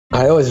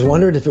I always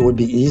wondered if it would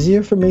be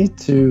easier for me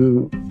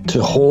to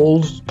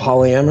hold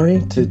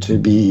polyamory, to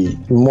be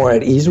more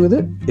at ease with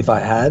it if I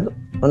had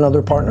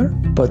another partner.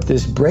 But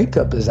this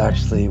breakup is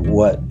actually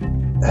what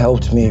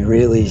helped me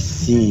really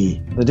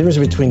see the difference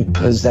between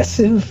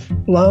possessive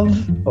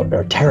love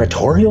or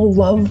territorial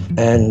love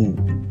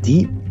and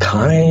deep,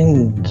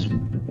 kind,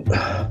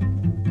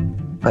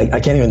 I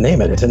can't even name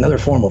it. It's another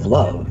form of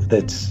love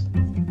that's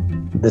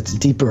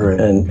deeper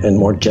and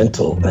more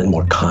gentle and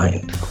more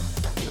kind.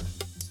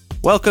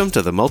 Welcome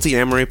to the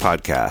Multi-Amory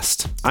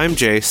Podcast. I'm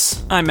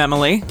Jace. I'm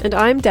Emily. And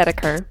I'm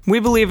Dedeker. We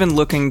believe in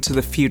looking to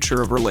the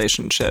future of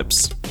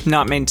relationships,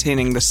 not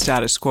maintaining the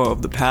status quo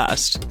of the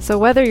past. So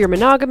whether you're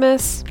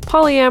monogamous,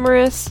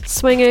 polyamorous,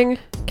 swinging,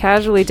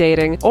 casually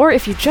dating, or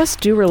if you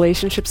just do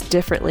relationships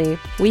differently,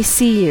 we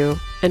see you,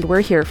 and we're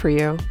here for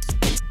you.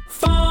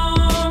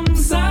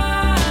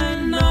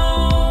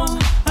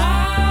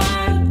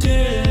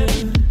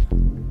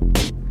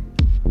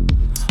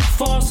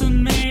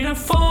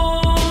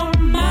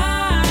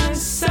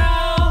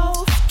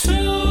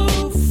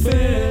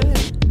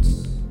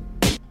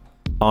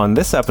 On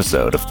this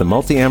episode of the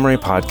Multi-Amory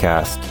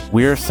Podcast,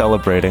 we're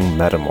celebrating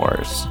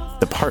Metamours,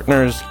 the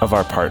partners of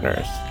our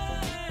partners.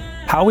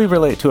 How we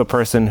relate to a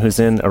person who's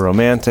in a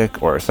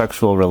romantic or a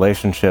sexual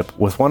relationship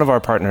with one of our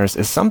partners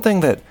is something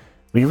that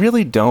we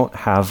really don't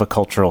have a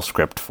cultural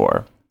script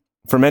for.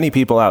 For many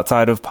people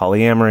outside of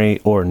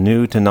polyamory or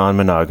new to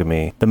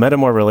non-monogamy, the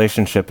Metamour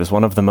relationship is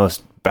one of the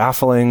most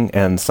baffling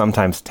and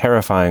sometimes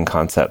terrifying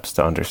concepts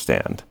to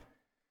understand.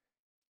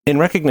 In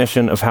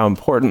recognition of how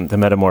important the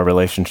Metamour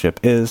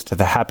relationship is to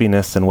the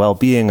happiness and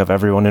well-being of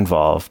everyone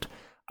involved,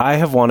 I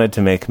have wanted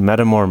to make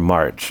Metamour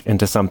March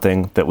into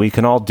something that we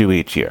can all do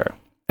each year.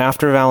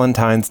 After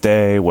Valentine's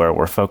Day, where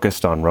we're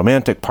focused on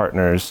romantic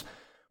partners,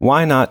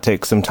 why not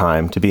take some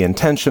time to be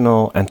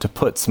intentional and to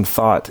put some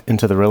thought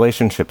into the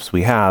relationships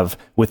we have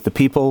with the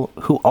people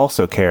who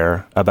also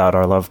care about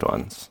our loved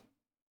ones?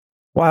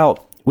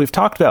 While we've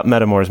talked about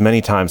Metamours many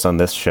times on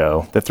this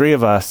show, the three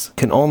of us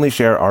can only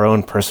share our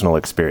own personal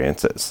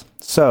experiences.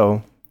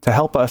 So, to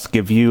help us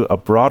give you a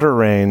broader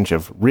range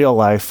of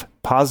real-life,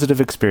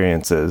 positive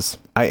experiences,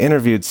 I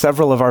interviewed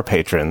several of our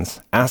patrons,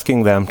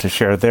 asking them to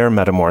share their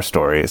Metamour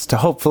stories to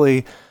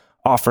hopefully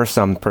offer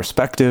some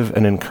perspective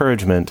and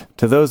encouragement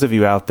to those of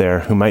you out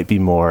there who might be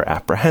more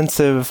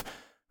apprehensive,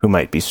 who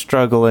might be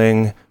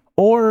struggling,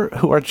 or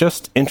who are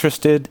just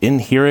interested in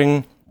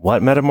hearing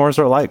what Metamours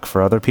are like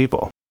for other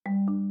people.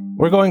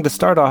 We're going to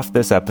start off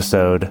this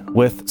episode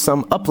with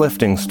some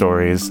uplifting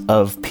stories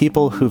of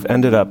people who've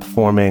ended up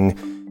forming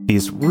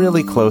these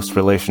really close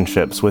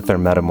relationships with their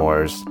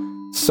Metamours,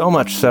 so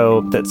much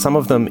so that some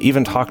of them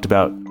even talked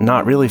about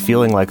not really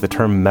feeling like the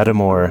term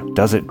Metamour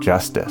does it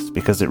justice,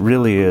 because it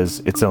really is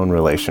its own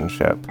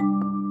relationship.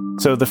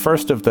 So the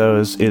first of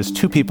those is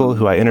two people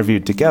who I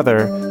interviewed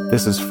together.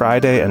 This is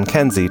Friday and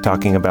Kenzie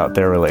talking about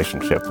their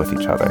relationship with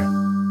each other.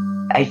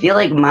 I feel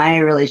like my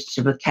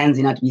relationship with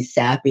Kenzie, not to be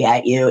sappy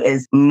at you,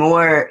 is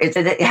more,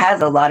 it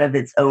has a lot of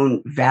its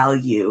own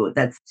value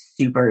that's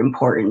super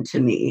important to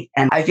me.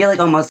 And I feel like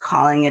almost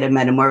calling it a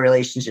Metamour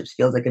relationship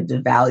feels like a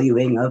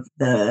devaluing of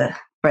the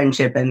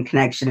friendship and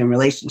connection and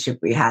relationship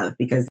we have,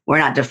 because we're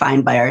not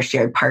defined by our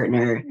shared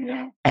partner.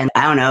 Yeah. And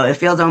I don't know, it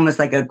feels almost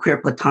like a queer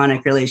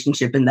platonic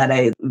relationship in that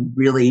I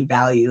really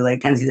value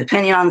like Kenzie's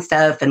opinion on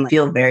stuff and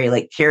feel very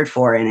like cared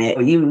for in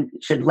it. You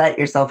should let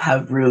yourself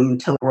have room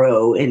to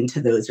grow into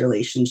those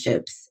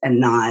relationships and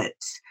not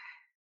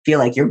feel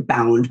like you're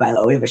bound by,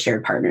 we have a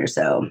shared partner.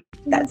 So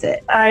that's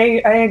it.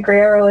 I agree.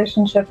 Our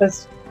relationship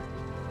is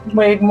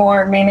way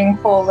more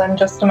meaningful than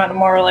just a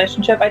Metamour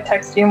relationship. I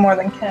text you more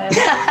than Ken.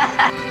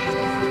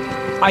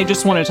 I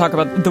just want to talk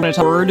about the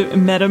word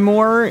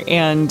Metamour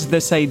and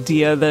this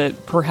idea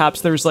that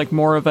perhaps there's like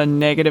more of a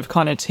negative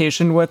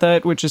connotation with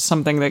it, which is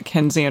something that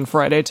Kenzie and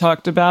Friday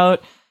talked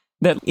about,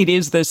 that it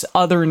is this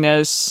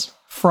otherness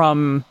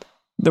from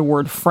the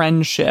word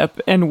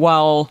friendship. And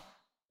while,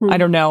 I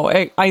don't know,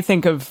 I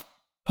think of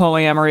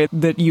polyamory,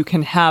 that you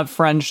can have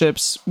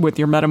friendships with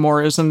your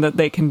Metamours and that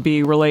they can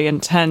be really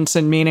intense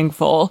and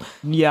meaningful.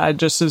 Yeah,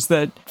 just as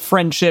that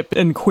friendship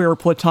and queer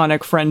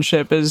platonic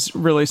friendship is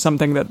really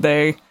something that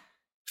they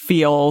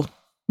feel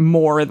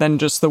more than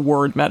just the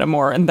word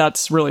Metamour. And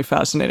that's really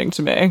fascinating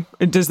to me.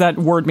 Does that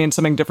word mean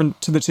something different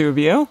to the two of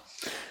you?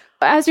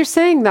 As you're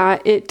saying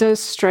that, it does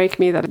strike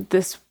me that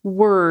this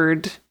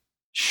word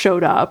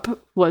showed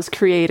up, was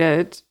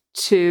created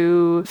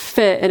to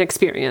fit an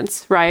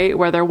experience, right?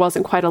 Where there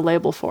wasn't quite a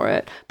label for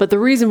it. But the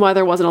reason why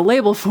there wasn't a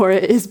label for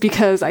it is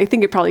because I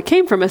think it probably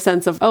came from a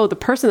sense of, oh, the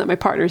person that my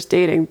partner's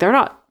dating, they're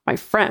not my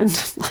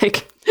friend.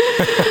 Like,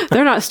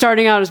 they're not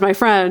starting out as my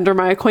friend or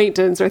my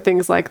acquaintance or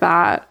things like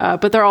that.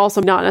 But they're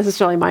also not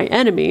necessarily my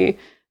enemy.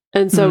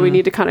 And so we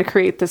need to kind of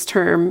create this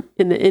term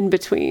in the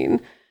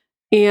in-between.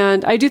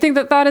 And I do think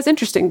that that is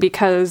interesting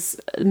because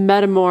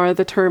Metamour,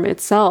 the term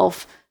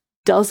itself,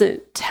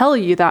 doesn't tell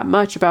you that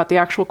much about the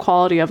actual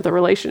quality of the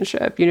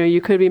relationship. You know,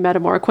 you could be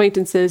Metamour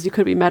acquaintances, you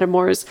could be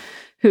Metamours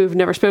who've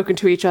never spoken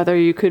to each other.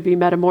 You could be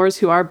metamours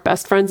who are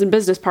best friends and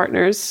business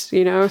partners,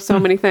 so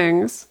many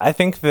things. I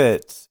think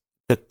that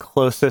the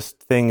closest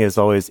thing is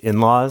always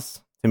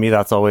in-laws. To me,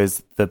 that's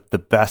always the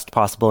best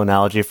possible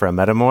analogy for a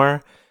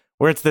metamour,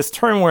 where it's this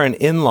term where an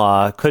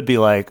in-law could be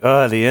like,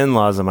 oh, the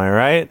in-laws, am I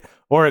right?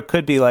 Or it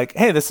could be like,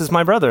 hey, this is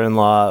my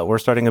brother-in-law, we're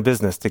starting a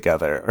business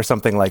together, or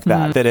something like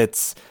that. That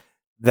it's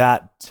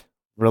that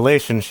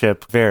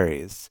relationship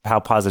varies, how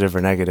positive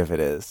or negative it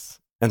is.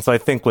 And so I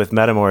think with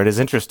metamour, it is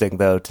interesting,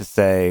 though, to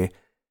say,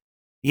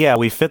 yeah,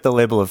 we fit the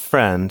label of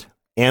friend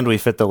and we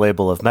fit the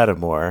label of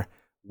metamour.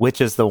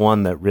 Which is the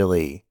one that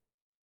really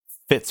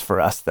fits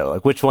for us, though?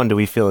 Like, which one do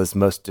we feel is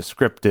most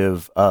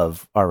descriptive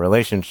of our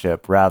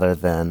relationship rather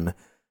than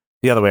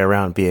the other way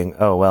around being,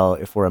 oh, well,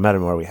 if we're a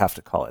metamour, we have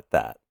to call it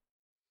that.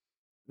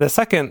 The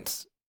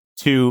second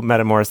two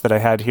metamours that I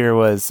had here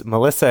was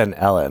Melissa and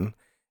Ellen,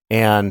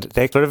 and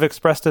they sort of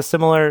expressed a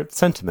similar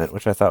sentiment,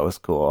 which I thought was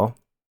cool.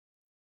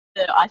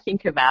 I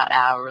think about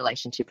our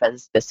relationship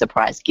as the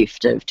surprise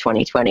gift of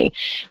 2020,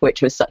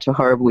 which was such a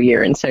horrible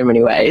year in so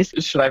many ways.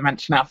 Should I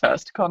mention our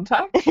first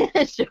contact?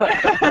 Sure.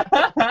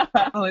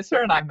 Melissa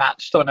and I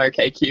matched on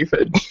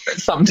OkCupid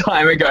some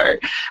time ago,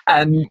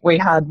 and we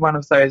had one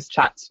of those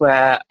chats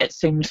where it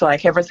seemed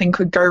like everything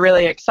could go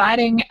really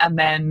exciting, and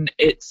then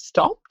it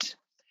stopped.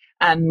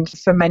 And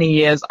for many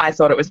years, I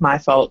thought it was my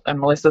fault, and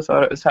Melissa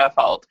thought it was her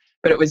fault.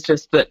 But it was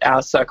just that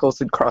our circles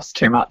had crossed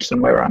too much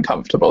and we were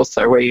uncomfortable,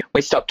 so we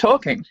stopped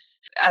talking.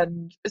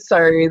 And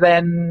so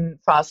then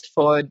fast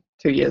forward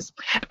 2 years,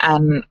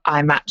 and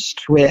I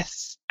matched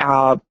with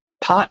our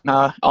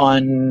partner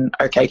on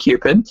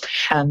OkCupid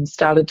and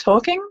started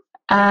talking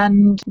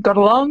and got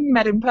along,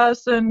 met in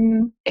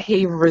person.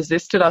 He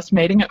resisted us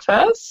meeting at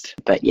first.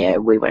 But yeah,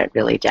 we weren't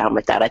really down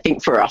with that. I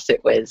think for us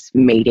it was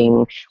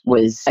meeting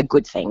was a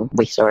good thing.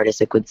 We saw it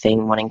as a good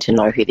thing, wanting to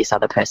know who this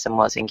other person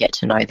was and get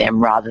to know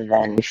them rather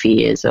than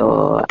fears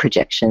or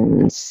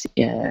projections.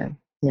 Yeah.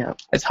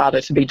 It's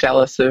harder to be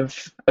jealous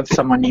of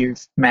someone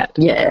you've met.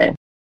 Yeah.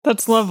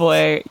 That's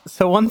lovely.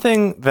 So one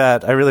thing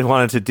that I really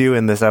wanted to do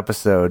in this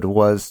episode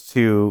was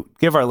to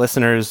give our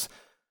listeners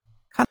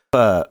kind of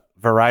a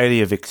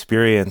variety of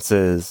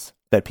experiences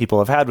that people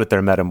have had with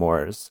their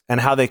metamours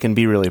and how they can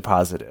be really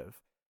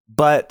positive.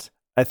 But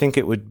I think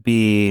it would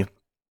be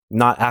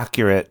not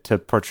accurate to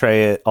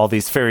portray all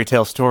these fairy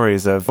tale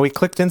stories of we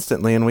clicked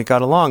instantly and we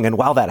got along. And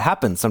while that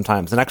happens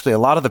sometimes, and actually a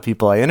lot of the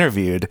people I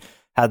interviewed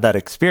had that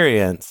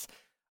experience,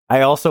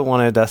 I also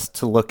wanted us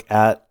to look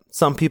at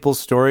some people's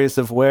stories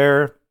of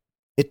where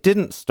it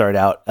didn't start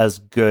out as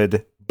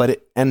good, but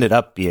it ended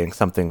up being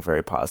something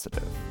very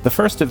positive. The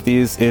first of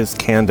these is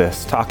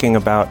Candace talking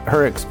about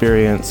her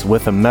experience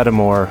with a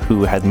metamour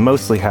who had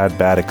mostly had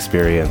bad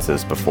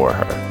experiences before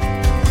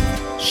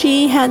her.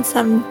 She had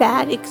some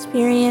bad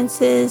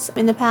experiences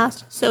in the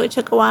past, so it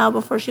took a while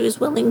before she was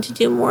willing to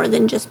do more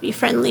than just be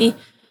friendly.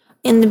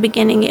 In the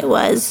beginning, it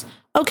was,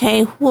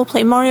 okay, we'll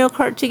play Mario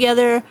Kart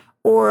together,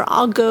 or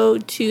I'll go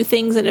to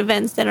things and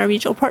events that our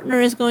mutual partner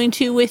is going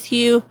to with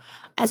you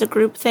as a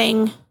group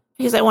thing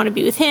because I want to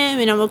be with him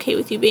and I'm okay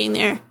with you being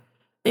there.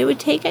 It would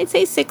take, I'd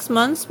say, 6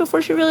 months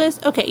before she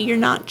realized, okay, you're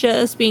not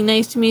just being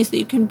nice to me so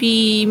you can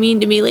be mean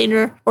to me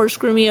later or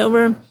screw me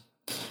over.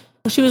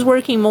 She was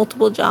working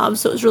multiple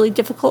jobs, so it was really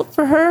difficult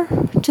for her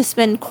to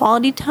spend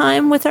quality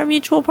time with our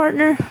mutual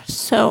partner.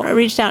 So I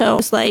reached out. I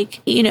was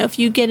like, if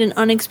you get an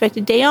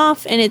unexpected day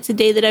off and it's a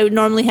day that I would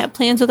normally have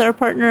plans with our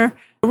partner,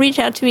 reach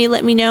out to me,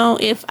 let me know.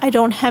 If I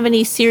don't have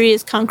any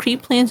serious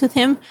concrete plans with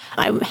him,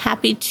 I'm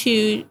happy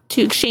to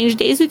exchange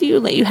days with you,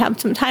 let you have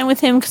some time with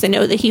him because I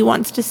know that he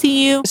wants to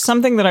see you.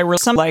 Something that I really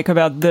like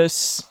about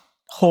this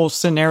whole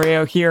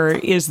scenario here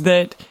is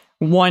that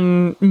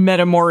one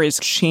metamour is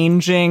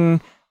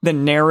changing the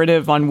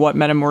narrative on what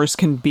metamours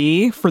can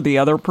be for the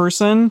other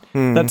person.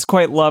 That's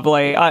quite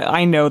lovely.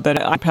 I know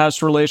that in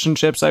past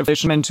relationships, I've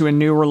been into a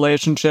new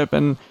relationship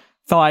and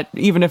thought,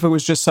 even if it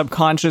was just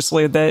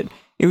subconsciously, that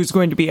it was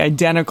going to be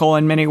identical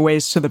in many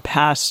ways to the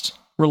past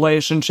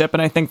relationship.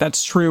 And I think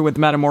that's true with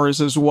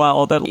metamours as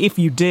well, that if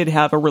you did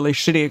have a really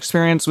shitty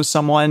experience with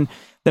someone,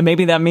 then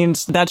maybe that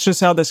means that's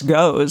just how this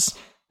goes.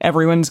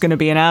 Everyone's going to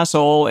be an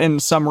asshole in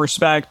some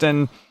respect,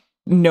 and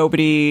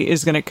nobody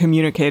is going to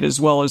communicate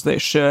as well as they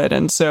should.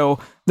 And so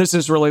this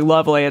is really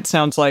lovely. It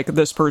sounds like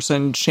this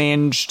person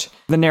changed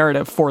the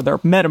narrative for their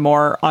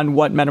metamour on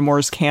what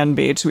metamours can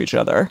be to each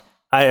other.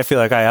 I feel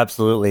like I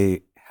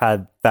absolutely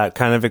had that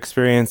kind of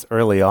experience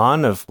early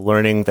on of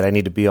learning that I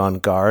need to be on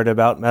guard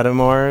about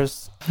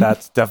metamours.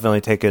 That's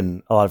definitely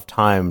taken a lot of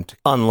time to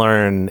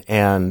unlearn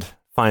and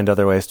find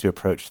other ways to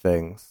approach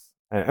things.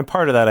 And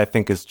part of that, I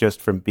think, is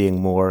just from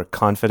being more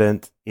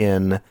confident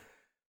in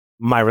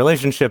my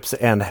relationships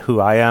and who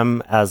I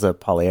am as a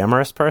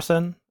polyamorous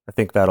person. I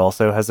think that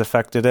also has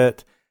affected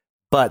it.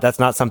 But that's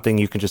not something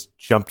you can just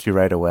jump to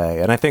right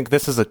away. And I think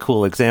this is a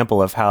cool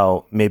example of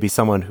how maybe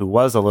someone who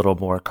was a little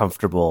more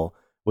comfortable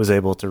was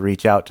able to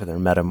reach out to their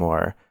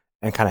metamour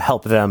and kind of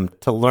help them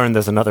to learn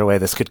there's another way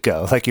this could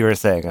go, like you were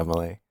saying,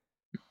 Emily.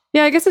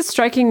 Yeah, I guess it's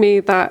striking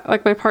me that,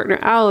 like, my partner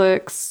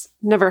Alex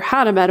never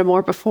had a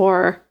metamour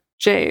before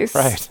Jace.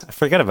 Right. I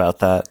forget about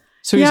that.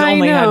 So he's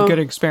only had good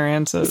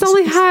experiences. He's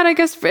only had, I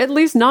guess, at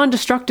least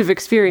non-destructive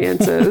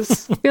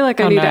experiences. I feel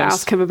like I need to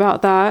ask him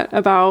about that,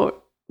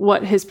 about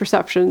what his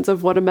perceptions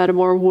of what a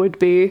Metamour would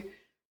be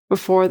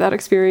before that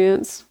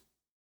experience.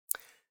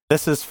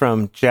 This is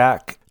from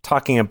Jack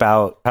talking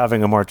about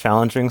having a more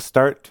challenging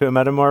start to a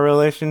Metamour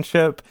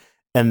relationship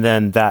and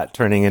then that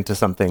turning into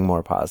something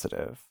more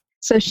positive.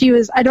 So she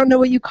was, I don't know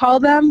what you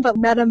call them, but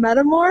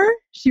Metamour.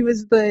 She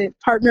was the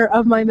partner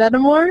of my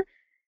Metamour.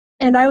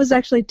 And I was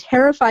actually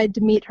terrified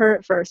to meet her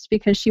at first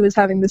because she was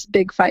having this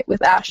big fight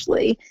with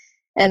Ashley.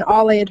 And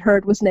all I had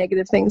heard was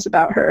negative things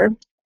about her.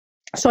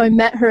 So I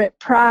met her at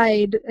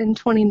Pride in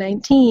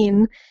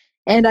 2019.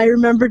 And I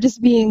remember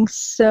just being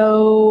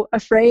so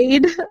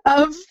afraid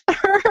of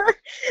her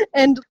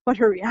and what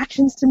her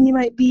reactions to me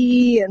might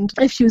be and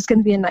if she was going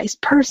to be a nice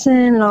person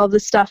and all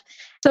this stuff.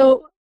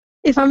 So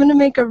if I'm going to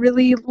make a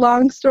really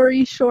long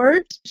story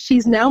short,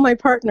 she's now my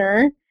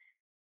partner.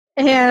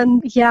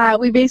 And yeah,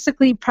 we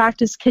basically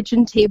practiced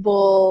kitchen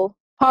table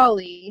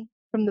poly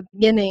from the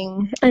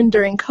beginning. And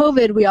during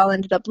COVID, we all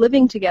ended up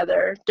living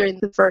together during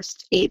the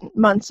first 8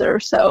 months or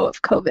so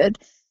of COVID.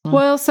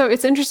 Well, so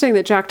it's interesting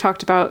that Jack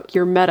talked about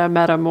your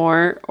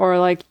Metamour, or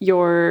like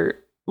your,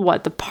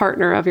 the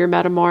partner of your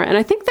Metamour. And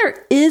I think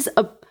there is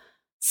a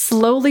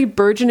slowly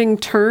burgeoning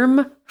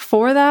term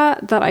for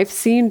that I've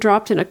seen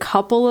dropped in a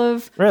couple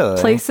of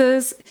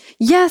places.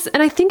 Yes,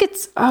 and I think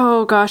it's,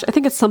 I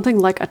think it's something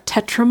like a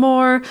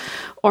tetramour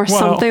or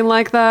something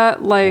like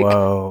that. Like,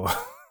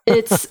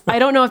 it's, I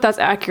don't know if that's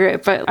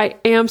accurate, but I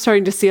am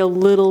starting to see a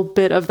little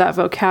bit of that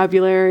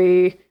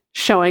vocabulary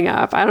showing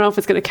up. I don't know if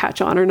it's going to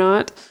catch on or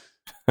not.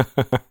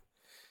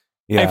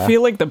 I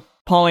feel like the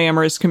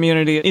polyamorous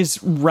community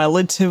is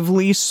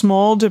relatively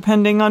small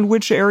depending on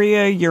which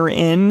area you're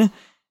in.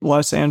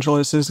 Los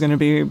Angeles is going to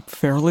be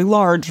fairly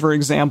large, for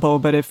example,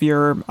 but if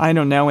you're, I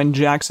don't know, in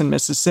Jackson,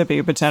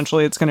 Mississippi,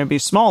 potentially it's going to be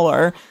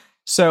smaller.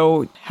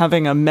 So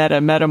having a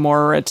Metamour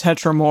or a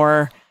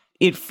tetramour,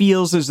 it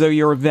feels as though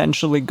you're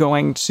eventually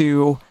going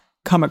to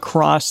come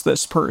across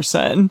this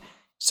person.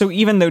 So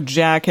even though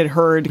Jack had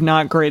heard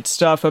not great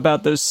stuff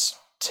about this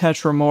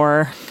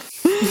tetramour,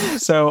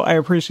 so I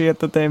appreciate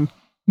that they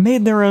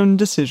made their own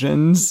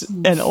decisions,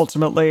 and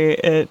ultimately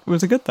it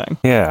was a good thing.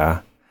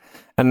 Yeah.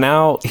 And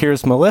now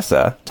here's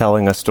Melissa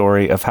telling a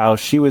story of how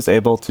she was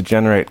able to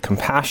generate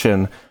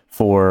compassion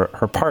for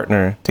her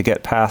partner to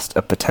get past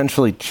a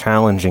potentially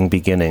challenging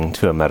beginning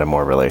to a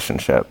Metamour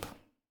relationship.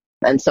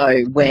 And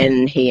so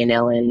when he and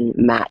Ellen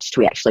matched,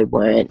 we actually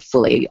weren't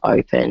fully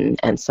open.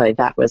 And so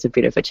that was a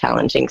bit of a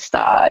challenging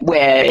start,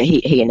 where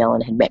he and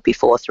Ellen had met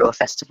before through a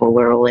festival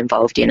we're all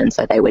involved in. And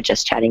so they were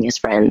just chatting as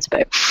friends,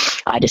 but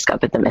I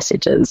discovered the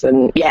messages.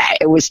 And yeah,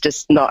 it was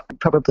just not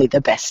probably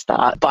the best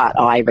start. But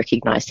I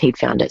recognised he'd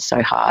found it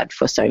so hard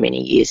for so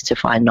many years to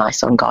find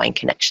nice ongoing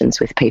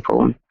connections with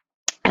people,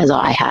 as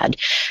I had,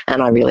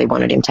 and I really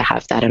wanted him to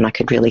have that, and I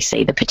could really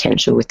see the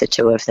potential with the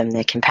two of them,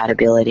 their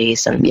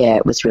compatibilities, and yeah,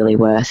 it was really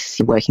worth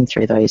working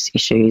through those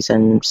issues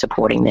and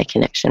supporting their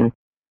connection.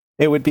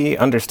 It would be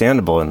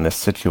understandable in this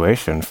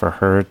situation for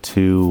her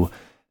to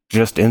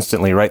just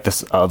instantly write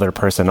this other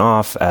person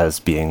off as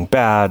being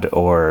bad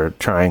or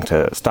trying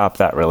to stop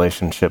that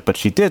relationship, but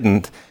she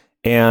didn't,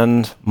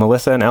 and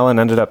Melissa and Ellen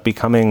ended up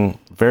becoming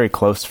very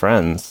close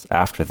friends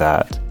after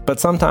that. But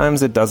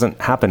sometimes it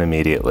doesn't happen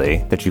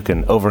immediately, that you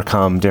can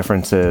overcome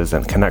differences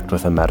and connect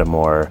with a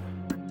Metamour.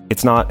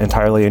 It's not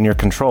entirely in your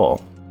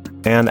control.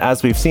 And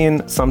as we've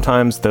seen,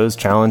 sometimes those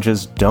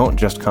challenges don't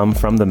just come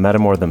from the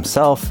Metamour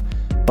themselves,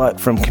 but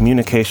from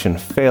communication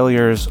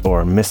failures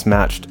or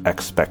mismatched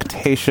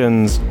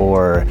expectations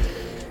or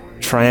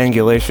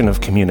triangulation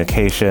of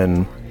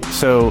communication.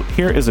 So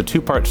here is a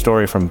 2-part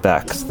story from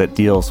Bex that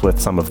deals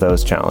with some of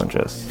those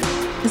challenges.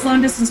 His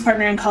long-distance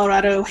partner in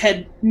Colorado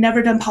had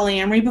never done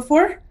polyamory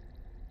before,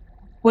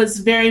 was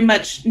very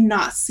much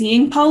not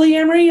seeing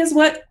polyamory as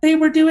what they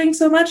were doing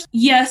so much.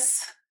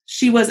 Yes,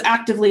 she was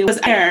actively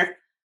there,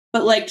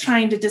 but like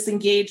trying to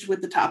disengage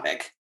with the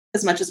topic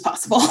as much as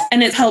possible.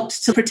 And it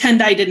helped to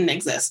pretend I didn't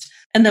exist.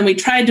 And then we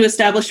tried to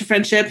establish a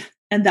friendship,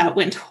 and that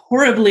went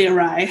horribly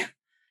awry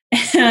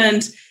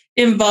and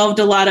involved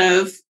a lot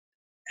of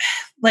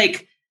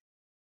like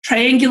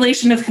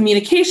triangulation of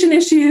communication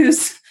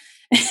issues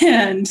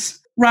and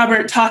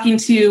Robert talking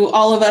to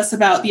all of us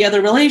about the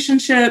other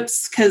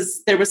relationships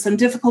because there was some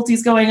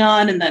difficulties going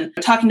on, and then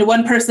talking to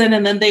one person,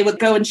 and then they would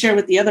go and share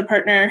with the other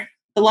partner.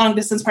 The long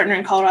distance partner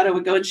in Colorado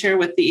would go and share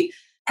with the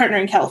partner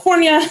in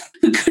California,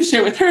 who could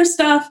share with her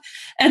stuff.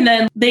 And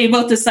then they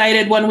both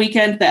decided one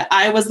weekend that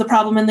I was the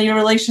problem in the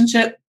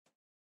relationship.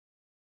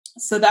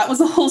 So that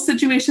was a whole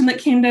situation that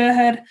came to a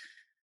head.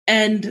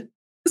 And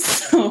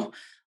so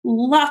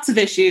lots of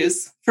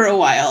issues for a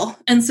while.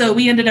 And so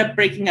we ended up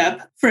breaking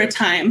up for a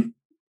time.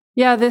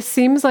 Yeah, this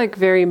seems like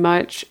very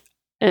much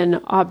an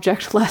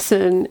object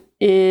lesson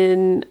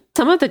in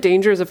some of the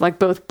dangers of like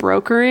both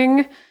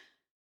brokering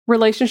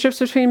relationships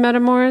between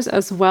Metamours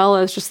as well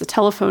as just the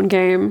telephone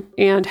game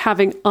and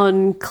having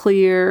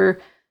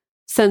unclear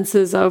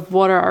senses of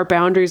what are our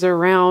boundaries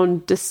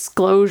around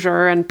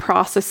disclosure and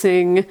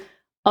processing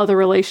other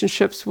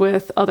relationships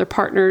with other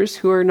partners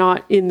who are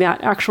not in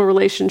that actual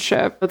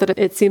relationship, but that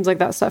it seems like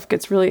that stuff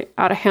gets really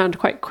out of hand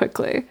quite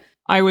quickly.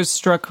 I was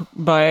struck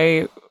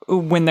by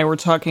when they were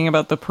talking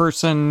about the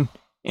person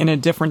in a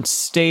different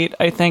state,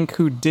 I think,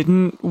 who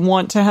didn't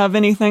want to have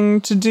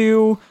anything to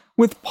do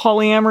with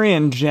polyamory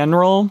in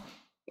general,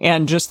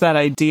 and just that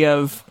idea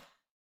of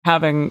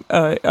having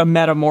a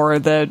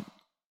metamour that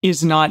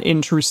is not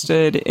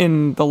interested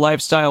in the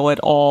lifestyle at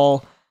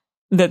all.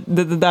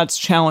 That's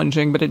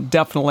challenging, but it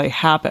definitely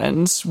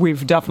happens.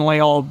 We've definitely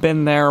all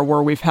been there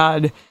where we've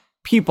had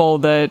people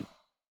that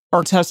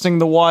are testing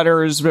the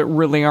waters but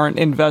really aren't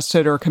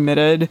invested or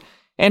committed,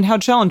 and how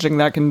challenging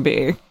that can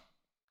be.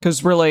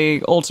 Because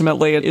really,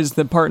 ultimately, is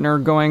the partner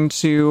going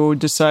to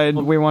decide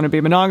we want to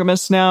be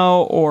monogamous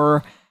now,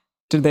 or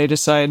do they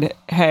decide,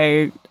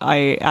 hey,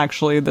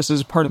 this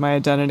is part of my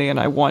identity and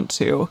I want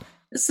to?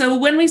 So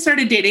when we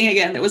started dating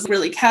again, it was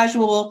really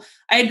casual.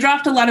 I had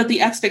dropped a lot of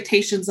the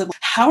expectations of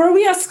how are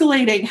we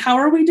escalating? How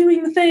are we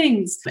doing the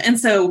things? And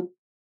so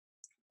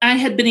I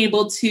had been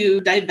able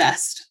to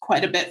divest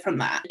quite a bit from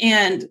that.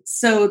 And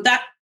so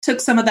that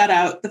took some of that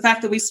out. The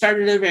fact that we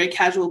started at a very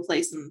casual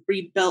place and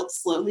rebuilt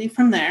slowly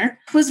from there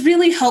was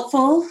really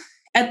helpful.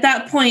 At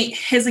that point,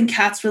 his and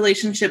Kat's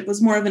relationship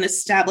was more of an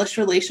established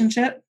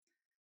relationship,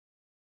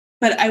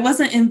 but I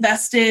wasn't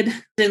invested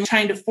in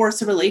trying to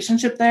force a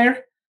relationship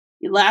there.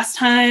 Last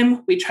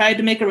time we tried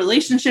to make a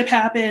relationship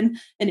happen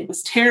and it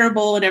was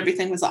terrible and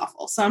everything was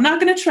awful. So I'm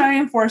not going to try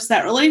and force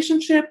that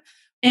relationship.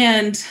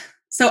 And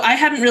so I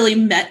hadn't really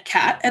met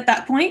Kat at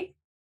that point,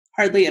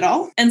 hardly at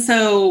all. And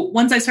so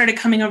once I started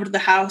coming over to the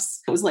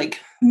house, it was like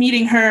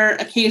meeting her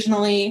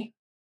occasionally,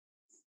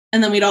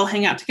 and then we'd all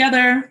hang out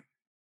together.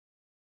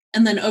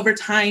 And then over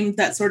time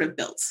that sort of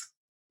built.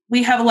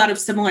 We have a lot of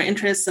similar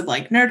interests of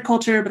like nerd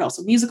culture, but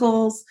also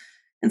musicals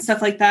and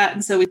stuff like that.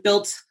 And so we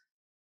built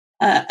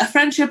a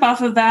friendship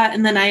off of that.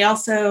 And then I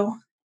also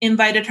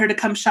invited her to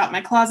come shop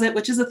my closet,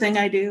 which is a thing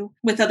I do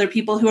with other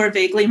people who are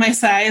vaguely my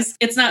size.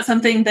 It's not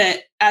something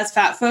that as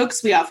fat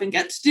folks we often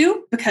get to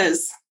do,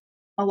 because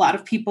a lot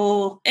of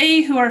people,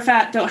 A, who are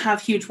fat don't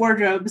have huge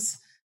wardrobes.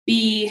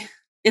 B,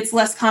 it's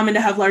less common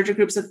to have larger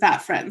groups of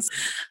fat friends.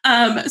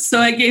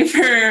 So I gave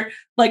her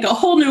like a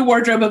whole new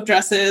wardrobe of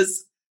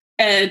dresses.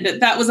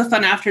 And that was a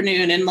fun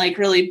afternoon and like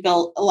really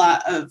built a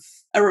lot of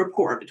a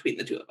rapport between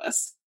the two of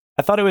us.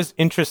 I thought it was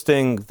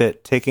interesting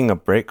that taking a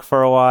break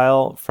for a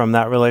while from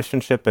that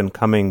relationship and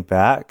coming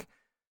back,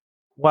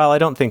 while I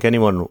don't think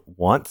anyone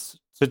wants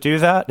to do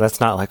that, that's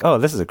not like, oh,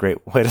 this is a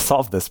great way to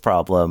solve this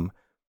problem,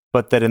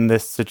 but that in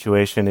this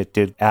situation, it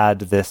did add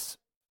this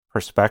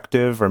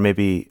perspective or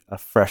maybe a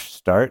fresh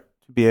start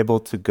to be able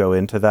to go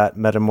into that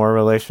metamour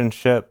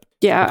relationship.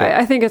 Yeah,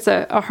 I think it's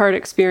a hard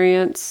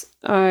experience.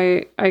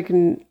 I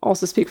can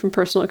also speak from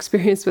personal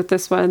experience with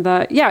this one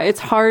that, yeah, it's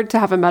hard to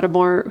have a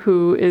metamour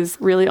who is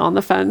really on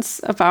the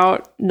fence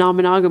about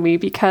non-monogamy,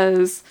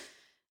 because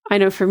I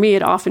know for me,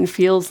 it often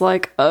feels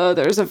like, oh,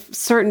 there's a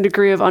certain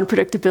degree of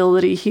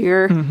unpredictability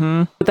here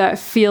that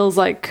feels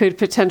like could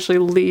potentially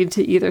lead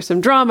to either some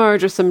drama or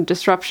just some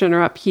disruption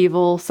or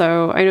upheaval.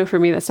 So I know for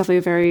me, that's definitely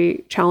a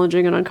very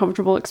challenging and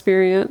uncomfortable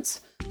experience.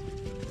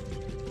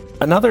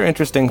 Another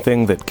interesting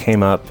thing that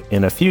came up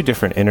in a few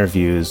different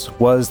interviews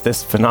was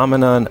this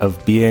phenomenon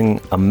of being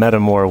a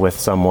metamour with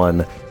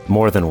someone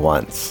more than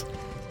once.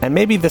 And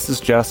maybe this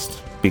is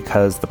just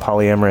because the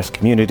polyamorous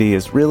community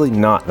is really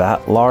not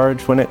that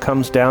large when it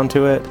comes down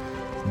to it,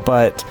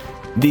 but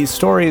these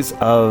stories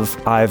of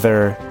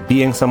either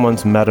being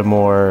someone's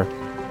metamour,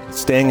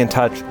 staying in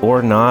touch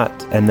or not,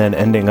 and then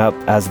ending up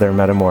as their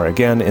metamour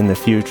again in the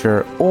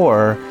future,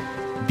 or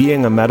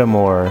being a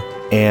metamour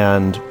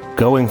and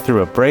going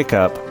through a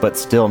breakup, but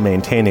still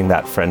maintaining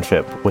that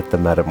friendship with the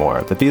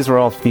metamour. That these were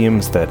all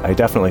themes that I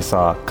definitely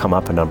saw come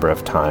up a number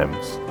of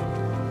times.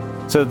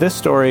 So this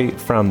story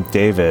from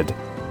David,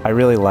 I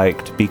really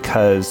liked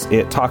because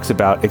it talks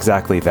about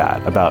exactly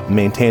that, about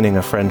maintaining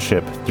a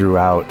friendship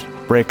throughout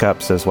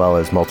breakups as well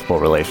as multiple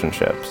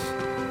relationships.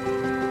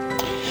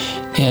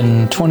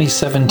 In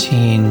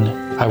 2017,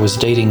 I was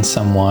dating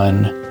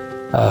someone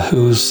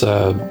who's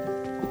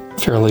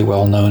fairly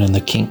well known in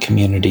the kink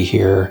community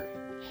here,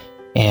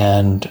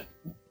 and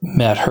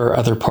met her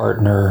other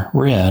partner,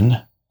 Rin.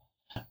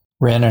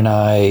 Rin and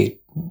I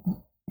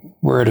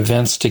were at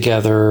events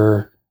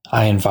together.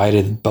 I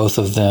invited both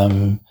of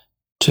them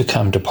to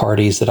come to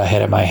parties that I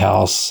had at my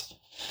house.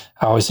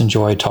 I always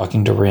enjoyed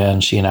talking to Rin.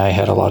 She and I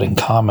had a lot in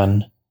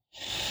common.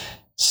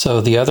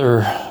 So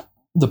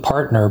the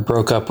partner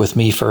broke up with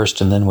me first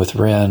and then with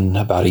Rin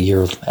about a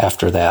year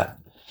after that.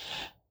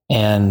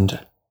 And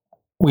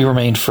we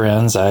remained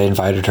friends. I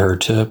invited her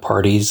to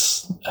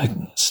parties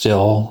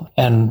still.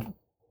 And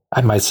I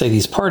might say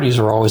these parties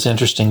were always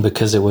interesting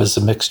because it was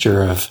a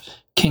mixture of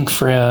kink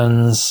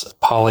friends,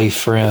 poly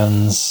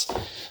friends,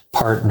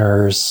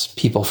 partners,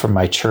 people from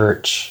my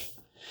church.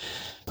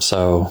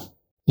 So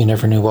you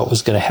never knew what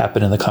was going to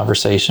happen in the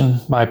conversation.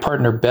 My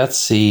partner,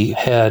 Betsy,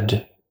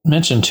 had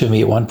mentioned to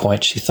me at one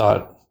point she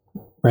thought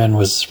Ren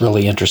was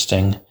really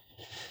interesting.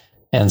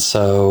 And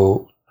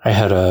so I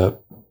had a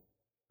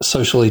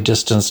socially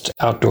distanced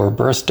outdoor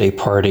birthday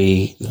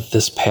party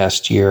this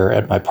past year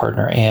at my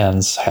partner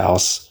Anne's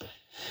house.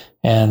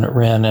 And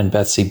Ren and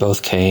Betsy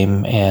both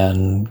came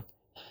and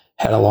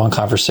had a long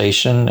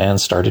conversation and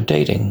started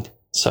dating.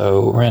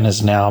 So Ren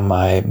is now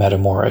my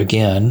Metamour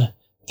again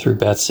through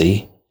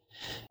Betsy.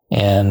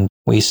 And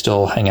we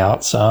still hang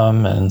out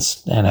some and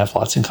have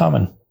lots in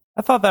common.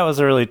 I thought that was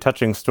a really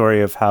touching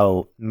story of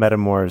how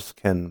Metamours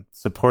can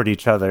support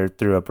each other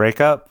through a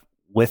breakup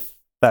with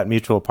that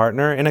mutual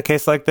partner in a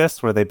case like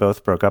this, where they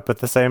both broke up at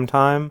the same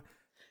time,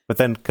 but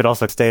then could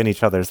also stay in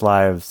each other's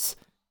lives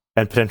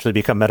and potentially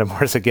become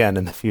Metamours again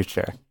in the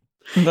future.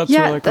 That's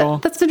really cool.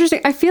 That's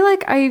interesting. I feel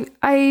like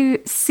I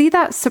see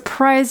that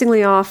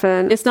surprisingly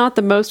often. It's not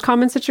the most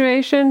common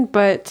situation,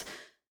 but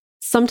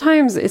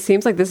sometimes it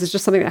seems like this is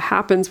just something that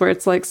happens where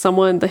it's like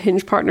the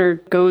hinge partner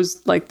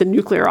goes like the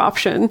nuclear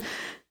option.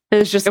 And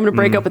it's just, I'm going to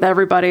break up with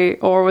everybody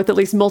or with at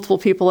least multiple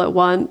people at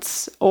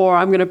once, or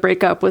I'm going to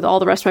break up with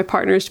all the rest of my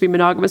partners to be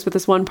monogamous with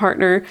this one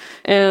partner.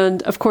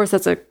 And of course,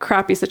 that's a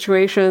crappy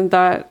situation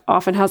that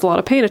often has a lot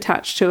of pain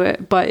attached to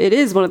it. But it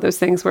is one of those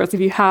things where if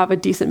you have a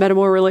decent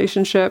Metamour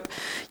relationship,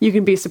 you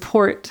can be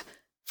support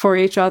for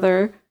each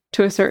other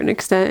to a certain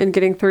extent in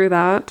getting through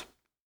that.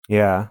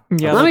 Yeah.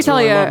 Let me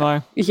tell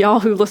you,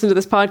 y'all who listen to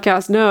this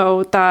podcast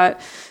know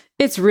that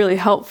it's really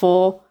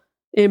helpful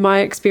in my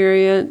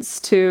experience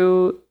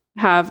to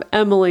have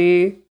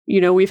Emily,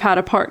 we've had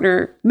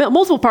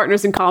multiple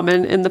partners in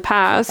common in the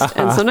past.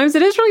 And sometimes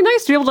it is really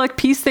nice to be able to like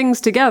piece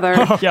things together,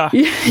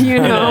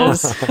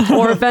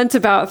 or vent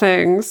about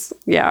things.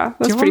 Yeah,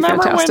 that's pretty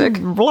fantastic.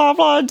 When blah,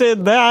 blah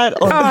did that.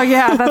 Oh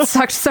yeah, that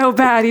sucked so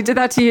bad. He did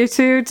that to you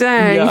too?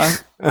 Dang. Yeah.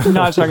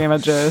 Not talking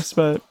about Jace,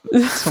 but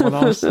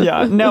someone else.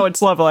 Yeah, no,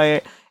 it's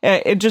lovely.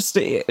 It just,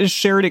 a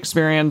shared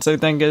experience, I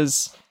think,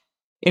 is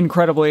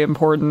incredibly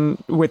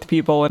important with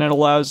people, and it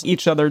allows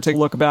each other to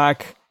look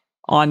back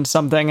on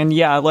something and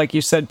like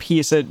you said,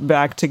 piece it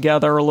back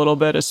together a little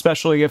bit,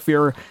 especially if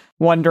you're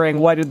wondering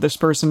why did this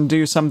person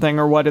do something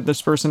or why did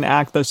this person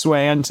act this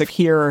way, and to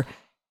hear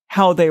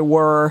how they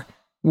were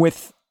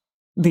with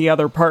the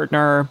other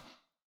partner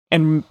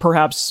and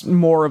perhaps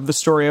more of the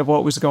story of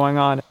what was going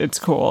on. It's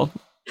cool.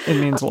 It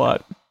means a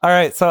lot. All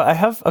right, so I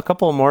have a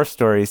couple more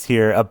stories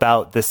here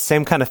about this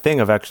same kind of thing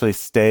of actually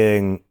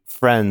staying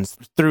friends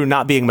through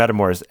not being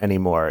Metamours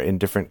anymore in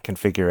different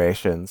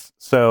configurations.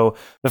 So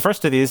the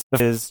first of these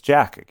is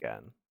Jack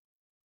again.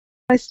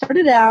 I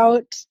started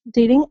out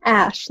dating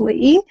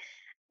Ashley,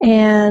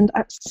 and I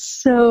was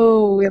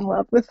so in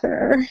love with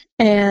her.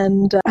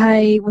 And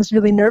I was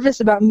really nervous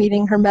about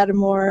meeting her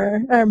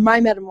Metamour, or my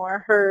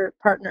Metamour, her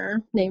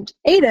partner named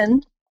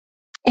Aiden.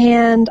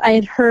 And I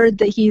had heard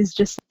that he's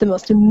just the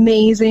most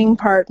amazing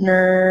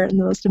partner and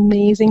the most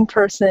amazing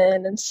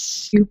person and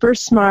super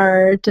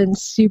smart and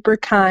super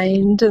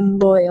kind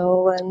and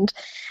loyal.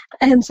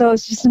 And so I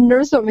was just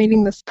nervous about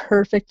meeting this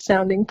perfect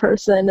sounding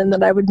person and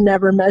that I would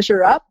never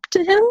measure up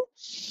to him.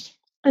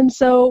 And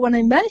so when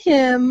I met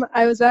him,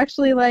 I was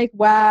actually like,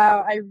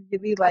 wow, I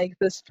really like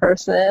this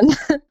person.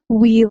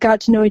 We got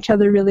to know each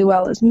other really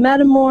well as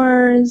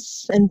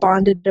Metamours and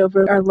bonded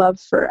over our love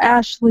for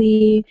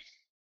Ashley.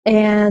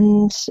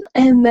 And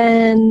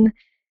then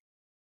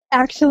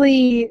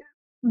actually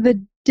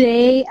the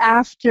day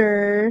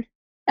after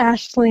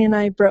Ashley and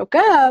I broke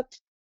up,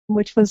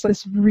 which was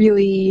this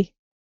really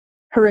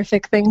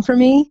horrific thing for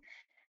me,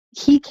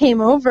 he came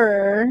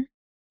over,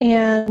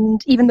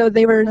 and even though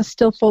they were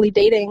still fully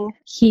dating,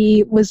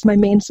 he was my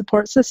main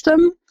support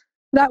system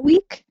that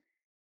week.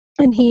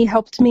 And he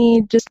helped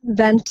me just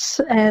vent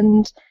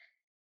and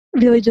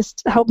really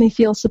just helped me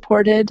feel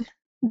supported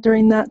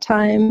during that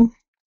time.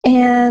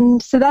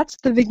 And so that's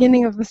the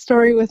beginning of the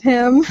story with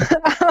him.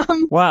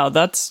 Wow,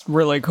 that's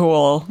really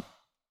cool.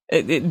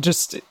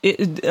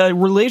 A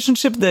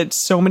relationship that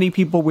so many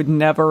people would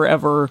never,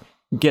 ever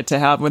get to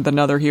have with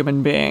another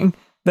human being.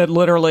 That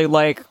literally,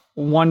 like,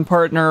 one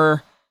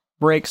partner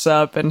breaks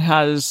up and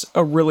has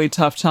a really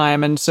tough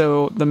time, and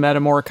so the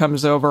Metamour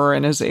comes over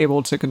and is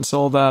able to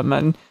console them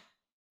and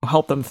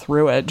help them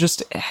through it.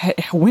 Just,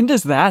 when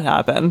does that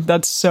happen?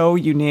 That's so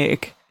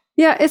unique.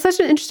 Yeah, it's such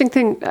an interesting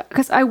thing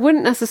because I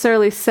wouldn't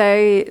necessarily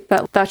say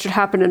that should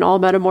happen in all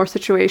Metamour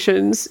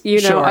situations.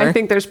 Sure. I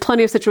think there's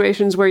plenty of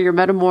situations where your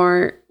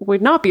Metamour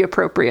would not be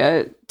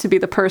appropriate to be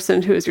the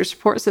person who is your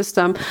support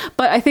system.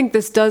 But I think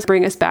this does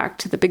bring us back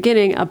to the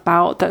beginning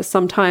about that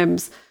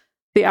sometimes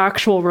the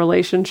actual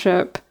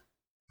relationship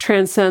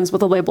transcends what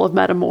the label of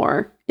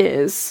Metamour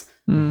is.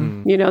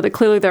 Mm-hmm. That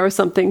clearly there was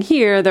something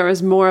here. There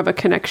was more of a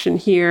connection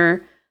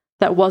here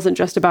that wasn't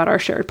just about our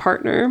shared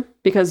partner,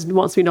 because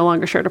once we no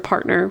longer shared a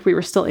partner, we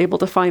were still able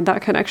to find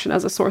that connection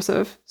as a source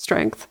of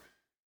strength.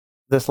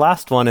 This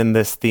last one in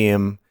this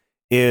theme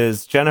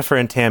is Jennifer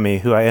and Tammy,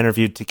 who I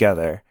interviewed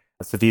together.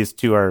 So these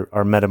two are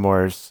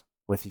Metamours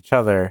with each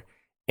other.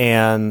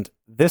 And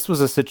this was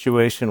a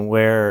situation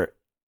where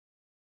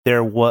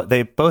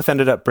they both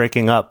ended up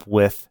breaking up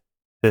with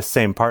this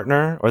same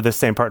partner, or this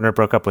same partner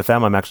broke up with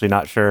them. I'm actually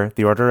not sure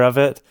the order of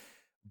it.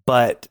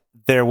 But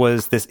there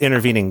was this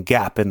intervening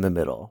gap in the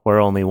middle where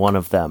only one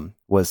of them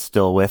was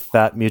still with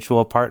that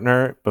mutual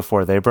partner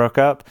before they broke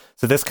up.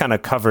 So this kind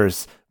of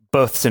covers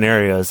both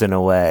scenarios in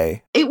a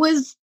way.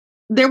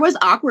 There was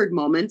awkward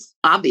moments,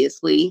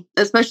 obviously,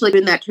 especially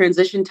in that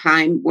transition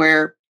time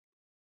where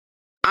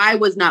I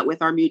was not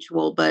with our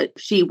mutual, but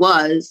she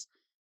was.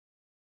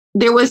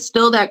 There was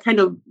still that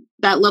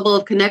level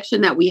of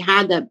connection that we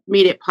had that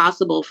made it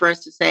possible for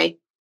us to say,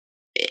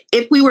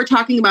 if we were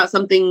talking about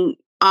something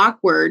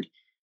awkward,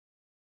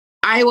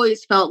 I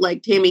always felt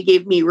like Tammy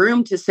gave me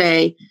room to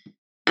say,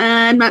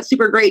 I'm not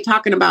super great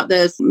talking about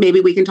this.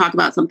 Maybe we can talk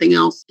about something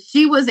else.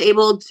 She was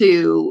able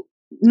to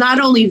not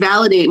only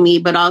validate me,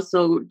 but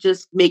also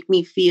just make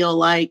me feel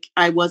like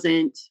I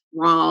wasn't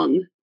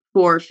wrong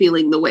for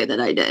feeling the way that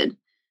I did,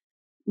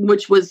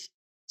 which was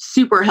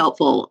super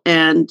helpful.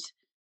 And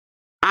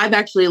I've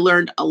actually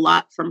learned a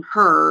lot from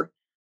her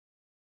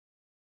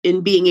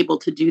in being able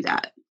to do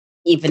that.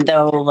 Even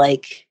though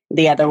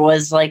there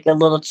was a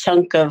little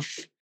chunk of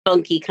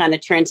funky kind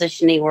of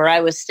transitioning where I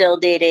was still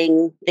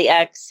dating the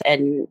ex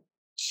and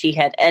she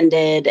had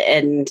ended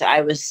and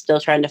I was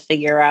still trying to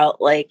figure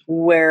out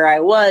where I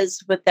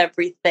was with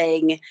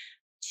everything.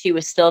 She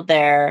was still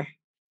there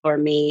for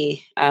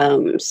me,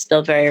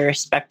 still very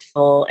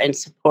respectful and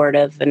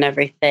supportive and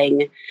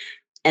everything.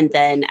 And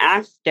then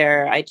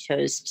after I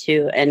chose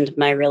to end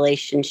my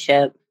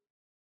relationship,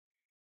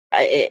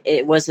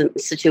 it wasn't a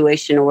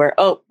situation where,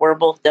 we're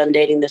both done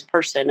dating this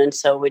person, and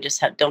so we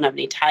just don't have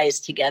any ties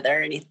together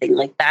or anything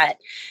like that.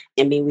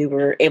 I mean, we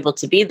were able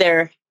to be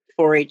there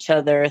for each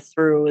other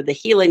through the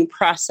healing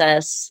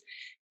process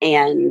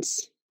and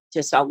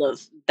just all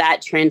of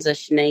that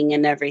transitioning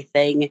and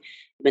everything.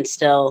 But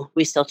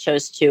we still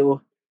chose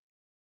to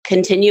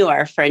continue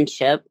our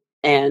friendship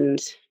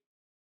and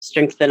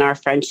strengthen our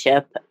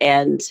friendship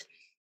and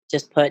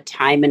just put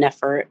time and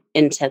effort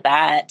into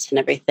that and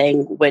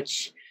everything,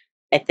 which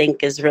I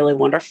think is really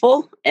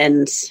wonderful.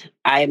 And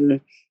I'm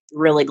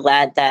really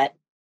glad that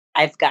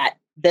I've got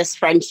this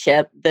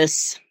friendship,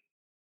 this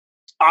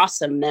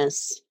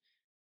awesomeness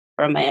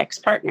from my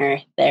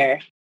ex-partner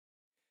there.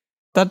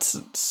 That's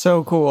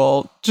so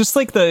cool. Just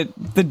the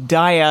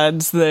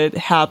dyads that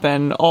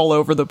happen all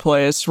over the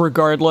place,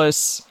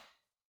 regardless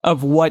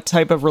of what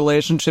type of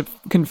relationship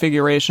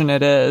configuration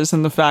it is.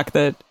 And the fact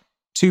that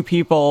two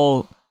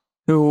people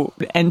who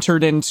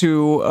entered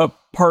into a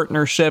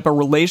partnership, a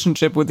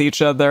relationship with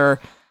each other,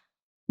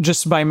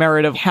 just by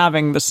merit of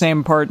having the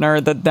same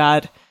partner,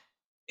 that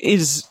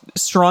is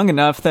strong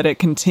enough that it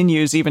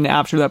continues even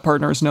after that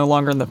partner is no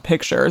longer in the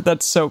picture.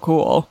 That's so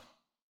cool.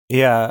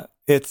 Yeah,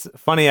 it's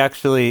funny,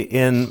 actually,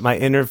 in my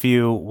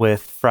interview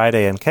with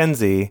Friday and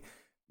Kenzie,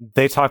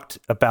 they talked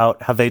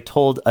about how they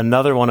told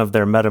another one of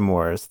their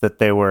Metamours that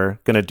they were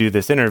going to do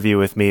this interview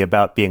with me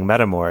about being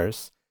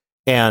Metamours.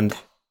 And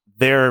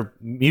their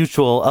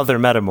mutual other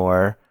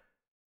Metamour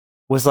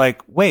was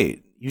like,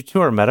 wait, you two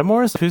are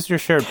Metamours? Who's your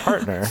shared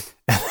partner?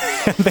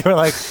 And they were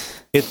like,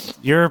 it's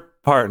your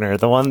partner,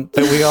 the one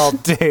that we all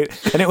date.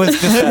 And it was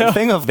just that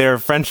thing of their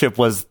friendship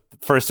was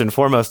first and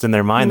foremost in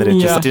their mind, that it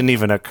just didn't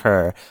even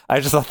occur.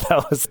 I just thought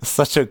that was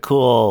such a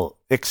cool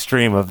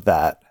extreme of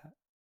that.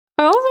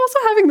 I was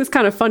also having this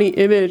kind of funny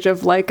image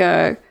of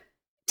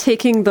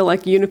taking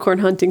the unicorn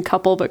hunting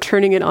couple, but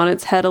turning it on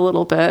its head a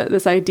little bit.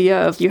 This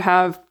idea of you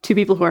have two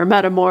people who are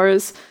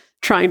Metamours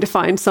trying to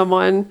find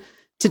someone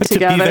to be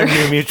their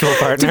new mutual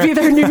partner. To be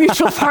their new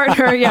mutual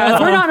partner. Yeah,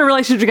 we're not in a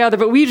relationship together,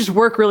 but we just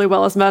work really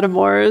well as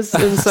Metamours,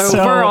 and so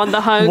we're on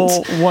the hunt.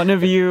 Will one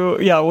of you?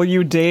 Yeah, will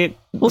you date?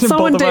 Will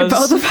someone date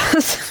both of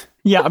us?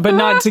 Yeah, but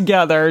not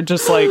together.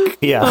 Just separately.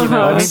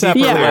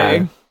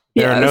 Yeah.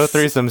 There are no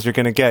threesomes you're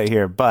going to get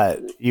here, but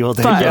you will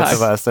date both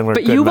of us, and we're.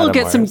 But you will Metamours.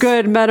 get some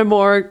good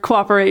Metamour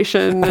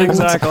cooperation.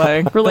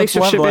 Exactly.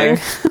 Relationship.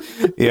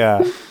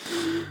 Yeah.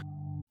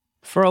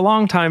 For a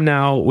long time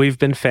now, we've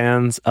been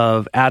fans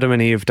of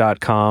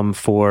adamandeve.com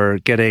for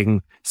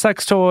getting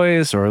sex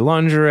toys or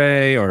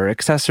lingerie or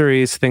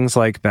accessories, things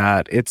like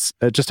that. It's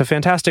just a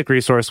fantastic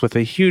resource with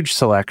a huge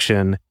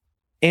selection.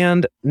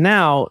 And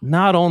now,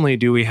 not only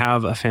do we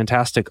have a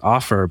fantastic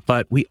offer,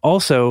 but we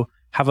also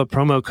have a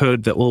promo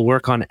code that will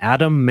work on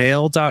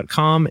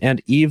adammail.com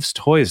and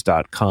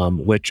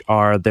evestoys.com, which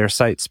are their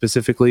sites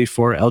specifically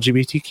for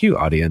LGBTQ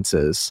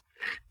audiences.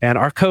 And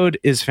our code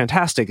is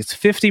fantastic. It's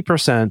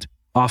 50%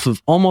 off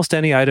of almost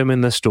any item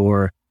in the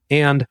store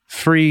and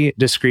free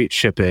discreet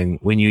shipping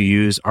when you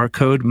use our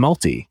code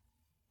MULTI.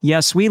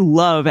 Yes, we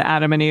love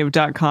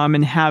adamandeve.com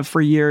and have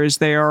for years.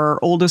 They are our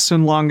oldest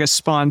and longest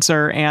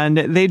sponsor, and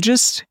they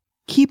just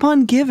keep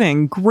on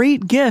giving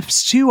great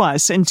gifts to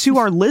us and to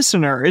our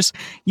listeners.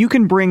 You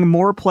can bring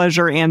more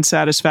pleasure and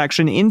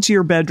satisfaction into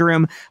your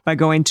bedroom by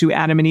going to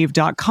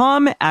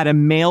adamandeve.com,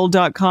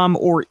 adammail.com,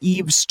 or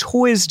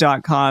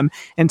evestoys.com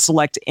and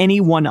select any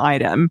one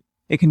item.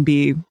 It can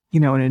be,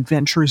 an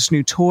adventurous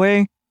new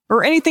toy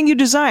or anything you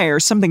desire,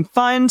 something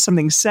fun,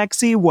 something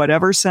sexy,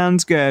 whatever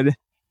sounds good.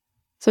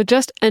 So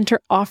just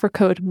enter offer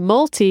code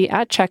MULTI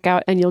at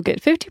checkout and you'll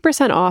get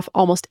 50% off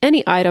almost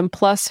any item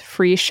plus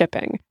free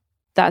shipping.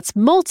 That's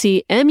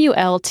multi,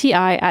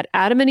 M-U-L-T-I, at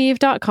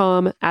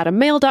adamandeve.com,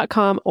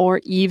 adammail.com, or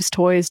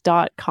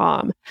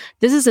evestoys.com.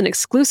 This is an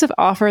exclusive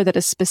offer that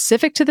is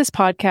specific to this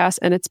podcast,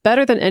 and it's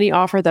better than any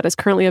offer that is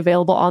currently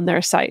available on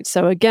their site.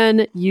 So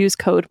again, use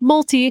code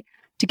MULTI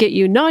to get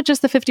you not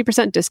just the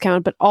 50%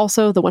 discount, but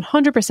also the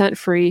 100%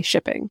 free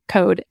shipping.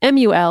 Code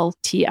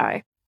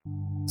MULTI.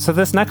 So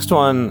this next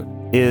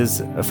one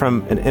is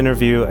from an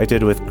interview I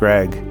did with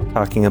Greg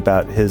talking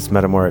about his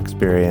Metamour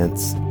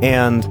experience.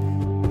 And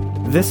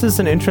this is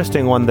an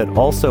interesting one that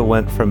also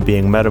went from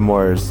being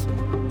Metamours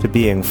to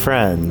being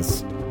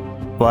friends,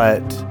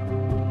 but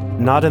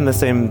not in the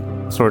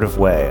same sort of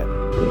way.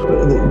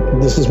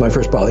 This is my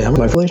first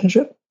polyamorous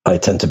relationship. I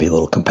tend to be a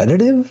little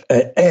competitive,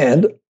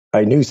 and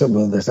I knew some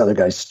of this other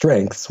guy's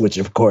strengths, which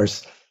of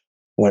course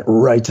went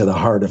right to the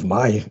heart of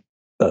my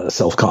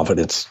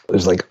self-confidence. It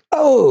was like,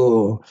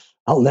 oh,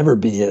 I'll never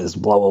be as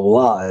blah, blah,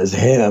 blah as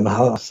him.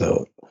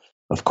 So,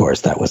 of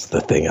course, that was the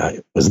thing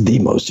I was the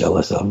most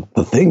jealous of,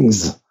 the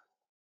things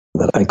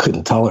that I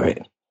couldn't tolerate.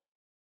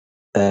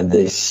 And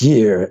this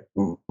year,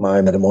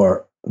 my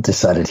Metamour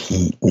decided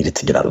he needed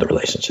to get out of the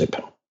relationship.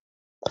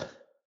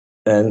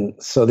 And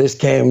so this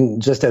came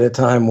just at a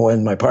time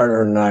when my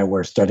partner and I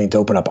were starting to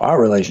open up our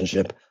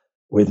relationship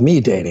with me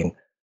dating.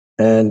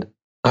 And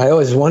I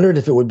always wondered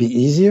if it would be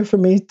easier for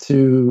me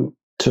to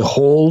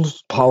hold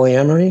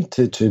polyamory,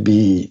 to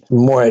be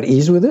more at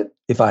ease with it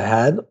if I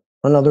had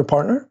another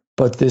partner.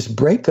 But this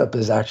breakup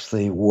is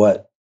actually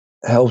what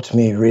helped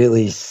me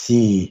really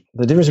see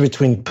the difference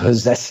between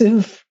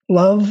possessive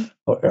love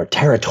or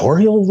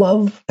territorial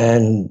love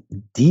and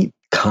deep,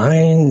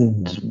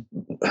 kind,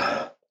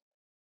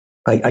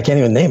 I can't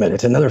even name it.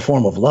 It's another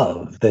form of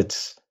love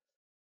that's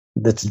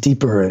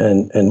deeper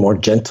and more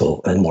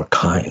gentle and more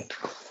kind.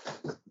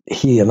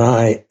 He and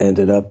I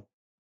ended up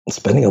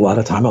spending a lot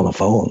of time on the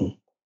phone.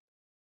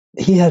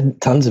 He had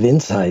tons of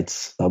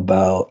insights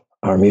about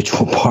our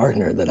mutual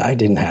partner that I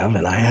didn't have,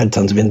 and I had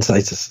tons of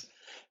insights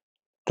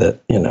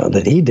that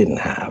he didn't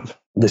have.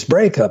 This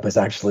breakup has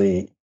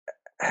actually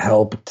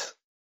helped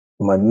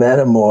my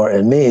Metamour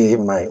and me,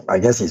 I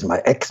guess he's my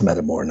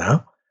ex-Metamour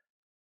now,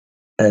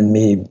 and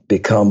me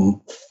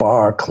become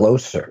far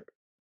closer.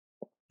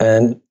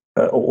 And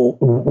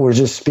we're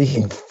just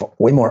speaking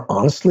way more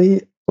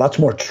honestly. Lots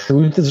more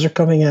truths are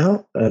coming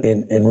out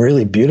in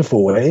really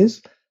beautiful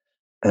ways.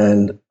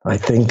 And I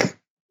think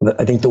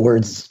the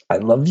words "I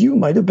love you"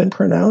 might have been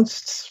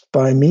pronounced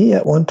by me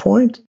at one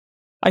point.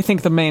 I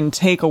think the main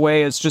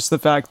takeaway is just the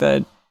fact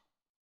that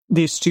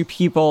these two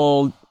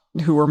people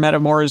who were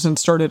Metamours and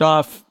started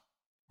off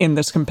in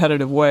this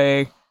competitive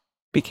way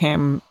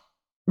became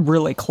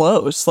really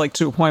close, like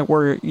to a point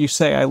where you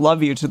say "I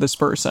love you" to this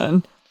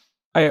person.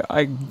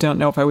 I don't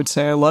know if I would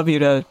say "I love you"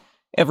 to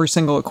every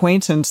single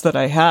acquaintance that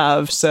I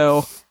have,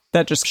 so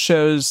that just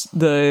shows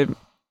the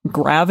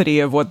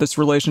gravity of what this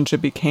relationship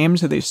became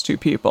to these two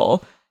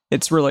people.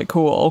 It's really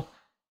cool.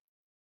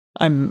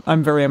 I'm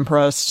very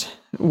impressed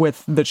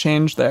with the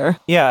change there.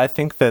 Yeah, I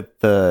think that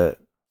the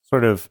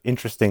sort of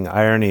interesting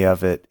irony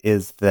of it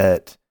is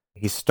that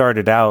he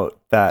started out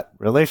that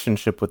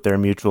relationship with their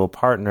mutual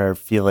partner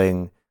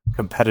feeling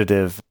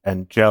competitive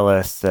and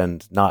jealous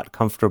and not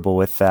comfortable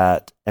with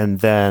that.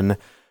 And then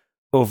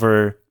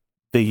over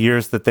the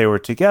years that they were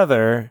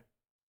together,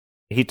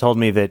 he told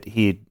me that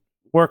he'd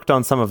worked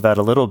on some of that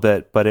a little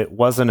bit, but it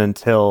wasn't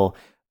until,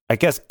 I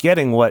guess,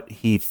 getting what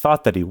he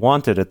thought that he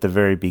wanted at the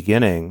very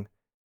beginning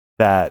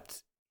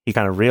that he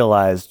kind of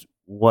realized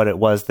what it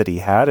was that he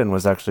had, and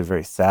was actually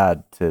very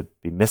sad to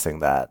be missing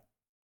that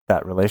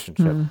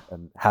relationship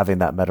and having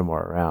that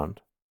Metamour around.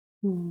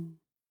 And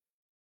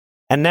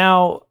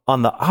now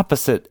on the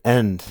opposite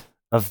end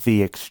of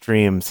the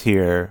extremes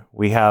here,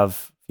 we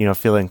have,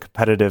 feeling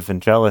competitive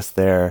and jealous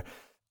there,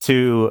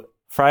 to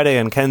Friday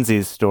and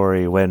Kenzie's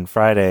story when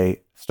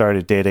Friday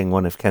started dating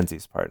one of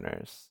Kenzie's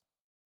partners.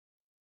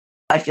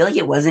 I feel like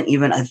it wasn't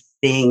even a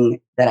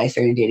thing that I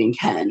started dating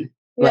Ken.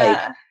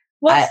 Yeah.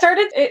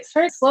 It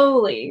started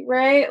slowly,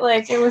 right?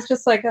 Like it was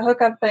just like a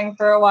hookup thing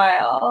for a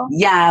while.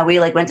 Yeah, we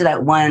went to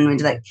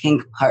that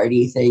kink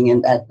party thing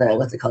at the,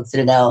 what's it called,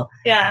 Citadel.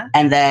 Yeah.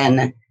 And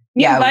then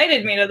you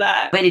invited me to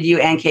that. Invited you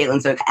and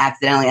Caitlin, so it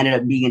accidentally ended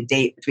up being a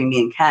date between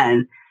me and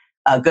Ken.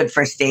 A good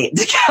first date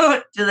to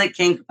go to the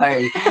kink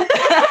party.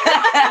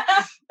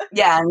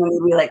 Yeah,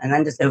 and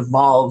then just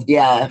evolved,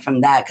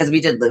 from that, because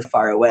we did live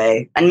far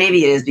away. And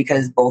maybe it is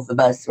because both of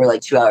us were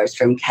 2 hours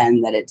from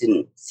Ken that it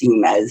didn't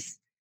seem as,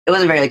 it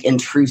wasn't very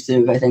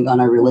intrusive, I think, on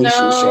our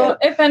relationship. No,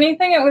 if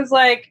anything, it was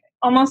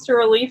almost a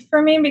relief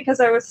for me because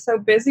I was so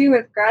busy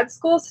with grad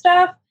school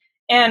stuff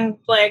and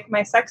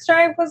my sex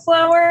drive was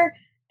lower,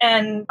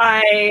 and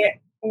I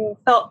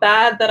felt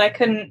bad that I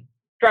couldn't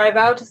drive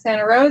out to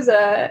Santa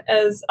Rosa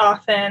as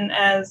often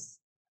as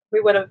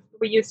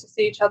we used to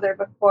see each other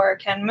before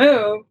Ken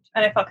moved.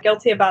 And I felt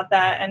guilty about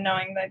that, and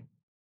knowing that,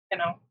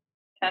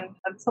 Ken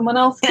had someone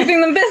else keeping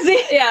them busy.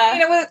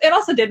 Yeah. It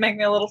also did make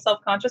me a little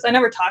self-conscious. I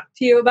never talked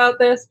to you about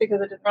this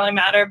because it didn't really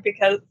matter,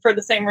 because for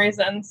the same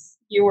reasons,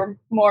 you were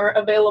more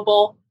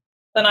available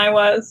than I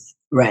was.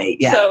 Right.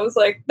 Yeah. So it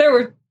was there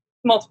were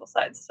multiple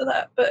sides to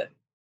that, but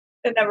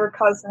it never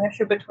caused an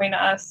issue between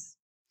us.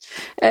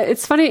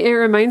 It's funny. It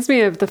reminds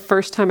me of the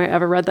first time I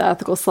ever read The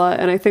Ethical Slut.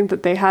 And I think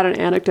that they had an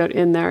anecdote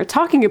in there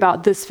talking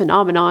about this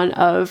phenomenon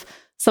of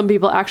some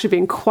people actually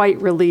being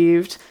quite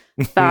relieved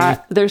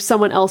that there's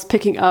someone else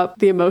picking up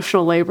the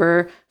emotional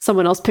labor,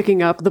 someone else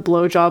picking up the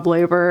blowjob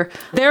labor.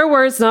 Their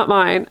words, not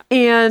mine.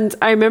 And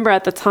I remember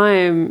at the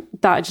time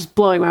that just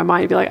blowing my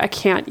mind, be like, I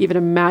can't even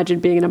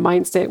imagine being in a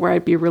mind state where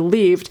I'd be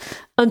relieved,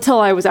 until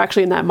I was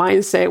actually in that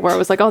mind state where I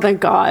was like, oh,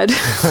 thank God.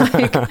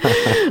 Like,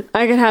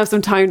 I can have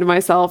some time to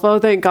myself. Oh,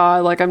 thank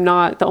God. Like, I'm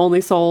not the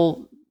only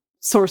sole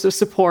source of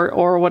support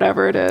or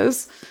whatever it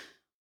is.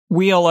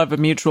 We all have a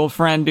mutual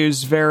friend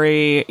who's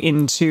very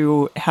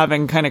into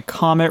having kind of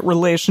comet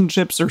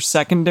relationships or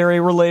secondary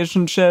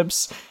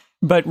relationships,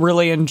 but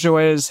really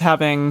enjoys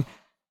having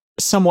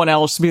someone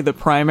else be the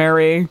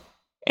primary.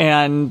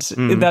 And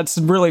that's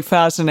really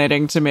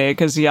fascinating to me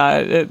because,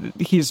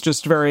 he's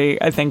just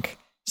very, I think,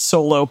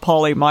 solo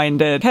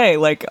poly-minded. Hey,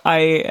 like, I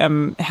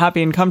am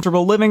happy and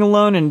comfortable living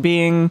alone and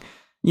being,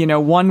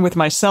 one with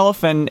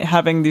myself and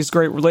having these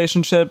great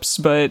relationships,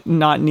 but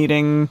not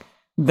needing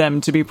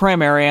them to be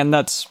primary, and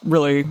that's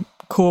really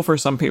cool for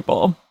some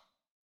people.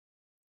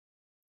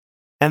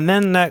 And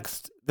then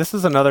next, this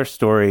is another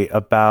story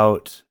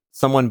about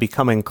someone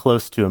becoming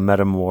close to a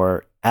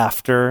Metamour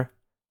after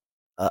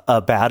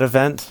a bad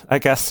event, I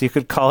guess you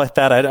could call it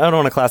that. I don't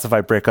want to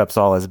classify breakups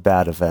all as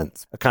bad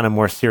events, a kind of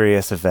more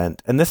serious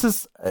event. And this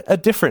is a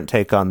different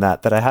take on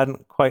that I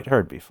hadn't quite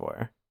heard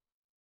before.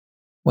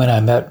 When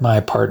I met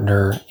my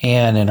partner,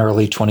 Anne, in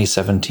early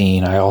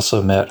 2017, I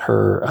also met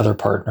her other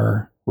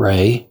partner,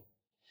 Ray.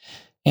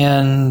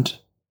 And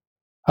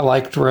I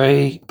liked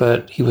Ray,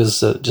 but he was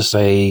just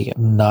a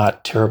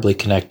not terribly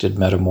connected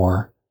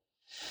Metamour.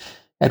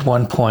 At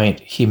one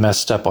point, he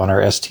messed up on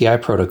our STI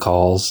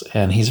protocols,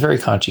 and he's very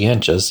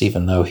conscientious,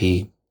 even though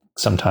he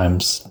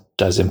sometimes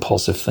does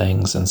impulsive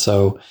things. And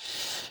so,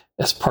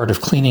 as part of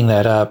cleaning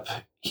that up,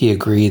 he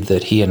agreed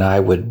that he and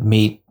I would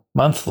meet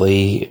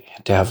monthly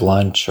to have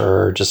lunch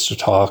or just to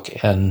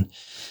talk, and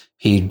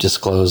he'd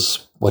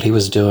disclose what he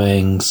was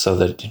doing so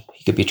that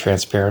he could be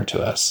transparent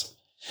to us.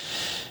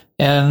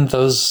 And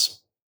those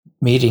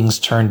meetings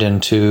turned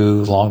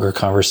into longer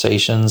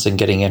conversations and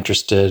getting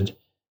interested.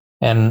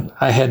 And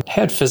I had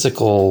had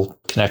physical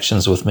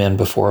connections with men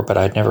before, but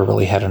I'd never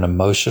really had an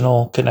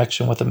emotional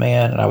connection with a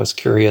man. And I was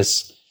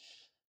curious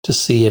to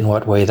see in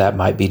what way that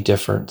might be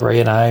different. Ray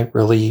and I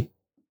really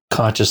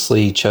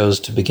consciously chose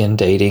to begin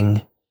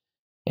dating.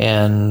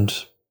 And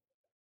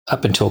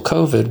up until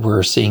COVID,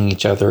 we're seeing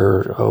each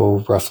other,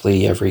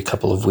 roughly every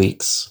couple of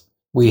weeks.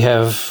 We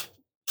have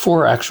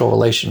 4 actual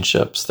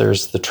relationships.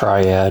 There's the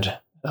triad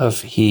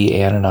of he,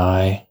 Anne, and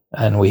I,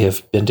 and we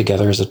have been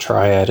together as a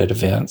triad at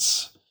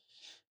events.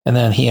 And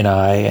then he and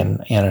I,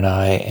 and Anne and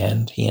I,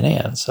 and he and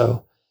Anne.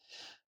 So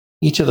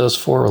each of those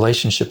 4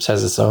 relationships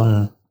has its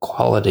own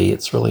quality.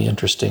 It's really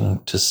interesting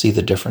to see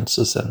the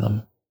differences in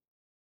them.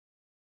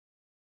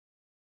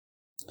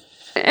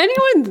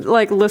 Anyone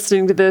like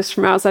listening to this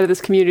from outside of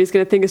this community is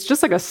going to think it's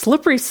just like a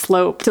slippery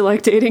slope to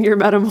like dating your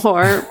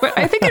Metamour. But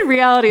I think in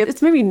reality,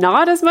 it's maybe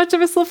not as much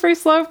of a slippery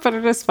slope, but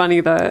it is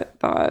funny that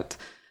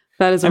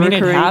is a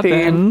recurring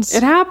theme.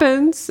 It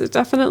happens. It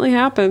definitely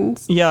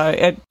happens.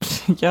 Yeah,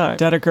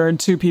 that occurred.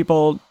 2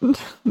 people.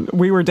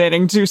 We were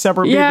dating 2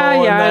 separate people.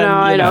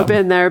 I know.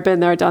 Been there,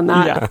 done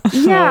that.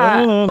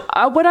 Yeah.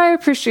 What I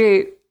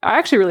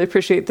actually really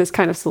appreciate this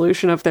kind of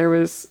solution if there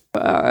was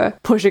a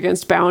push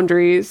against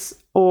boundaries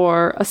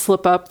or a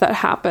slip up that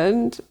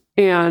happened.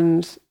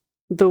 And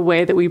the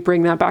way that we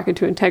bring that back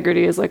into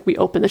integrity is like we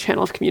open the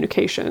channel of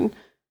communication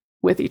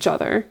with each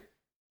other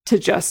to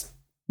just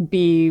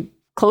be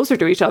closer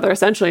to each other,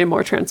 essentially, and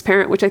more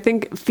transparent, which I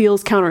think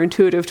feels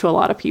counterintuitive to a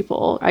lot of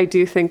people. I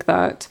do think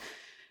that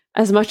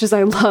as much as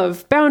I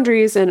love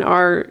boundaries and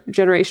our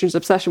generation's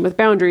obsession with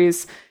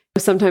boundaries,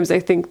 sometimes I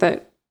think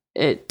that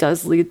it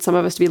does lead some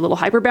of us to be a little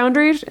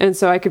hyper-boundaried. And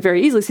so I could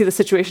very easily see the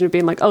situation of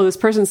being like, oh, this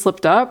person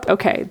slipped up.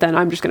 Okay, then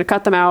I'm just going to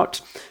cut them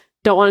out.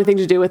 Don't want anything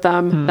to do with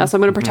them. That's how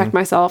I'm going to protect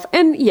myself.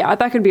 And yeah,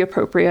 that can be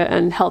appropriate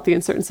and healthy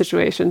in certain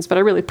situations. But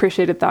I really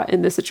appreciated that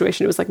in this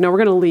situation. It was like, no, we're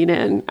going to lean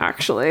in,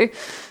 actually,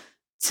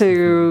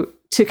 to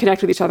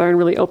connect with each other and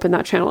really open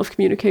that channel of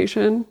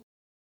communication.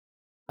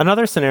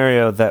 Another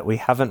scenario that we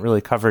haven't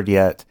really covered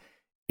yet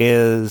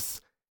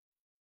is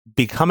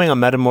becoming a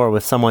Metamour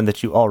with someone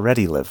that you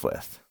already live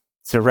with.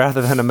 So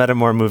rather than a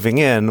Metamour moving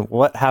in,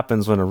 what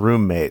happens when a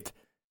roommate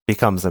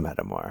becomes a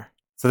Metamour?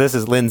 So this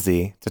is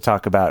Lindsay to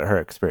talk about her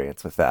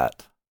experience with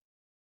that.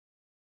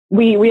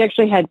 We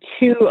actually had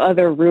 2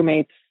 other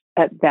roommates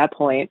at that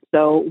point.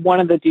 So one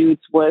of the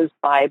dudes was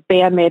my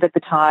bandmate at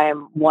the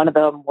time. One of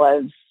them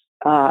was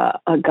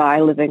a guy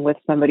living with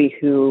somebody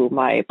who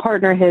my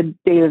partner had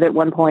dated at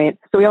one point.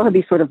 So we all had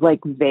these sort of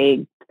like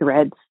vague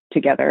threads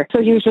together.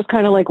 So he was just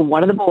kind of like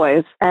one of the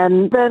boys.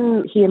 And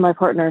then he and my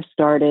partner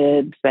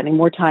started spending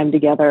more time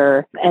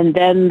together. And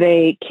then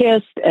they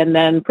kissed. And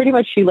then pretty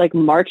much she like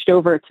marched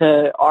over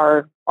to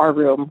our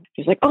room.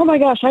 She's like, oh my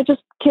gosh, I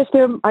just kissed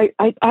him. I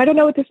don't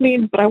know what this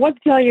means, but I want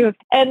to tell you.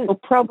 And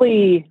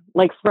probably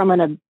like from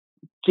an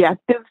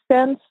objective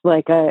sense,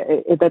 like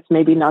that's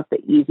maybe not the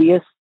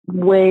easiest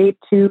way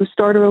to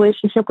start a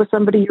relationship with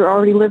somebody you're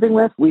already living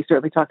with. We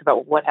certainly talked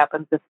about what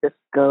happens if this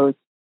goes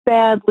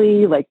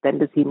badly, like then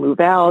does he move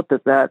out?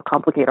 Does that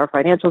complicate our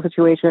financial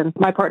situation?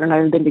 My partner and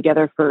I have been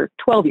together for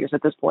 12 years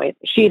at this point.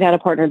 She had a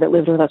partner that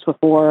lived with us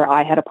before.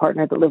 I had a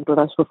partner that lived with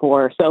us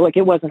before. So like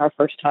it wasn't our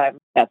first time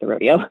at the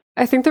rodeo.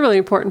 I think the really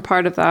important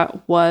part of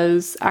that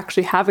was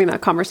actually having that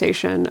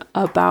conversation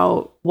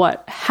about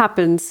what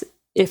happens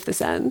if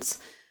this ends.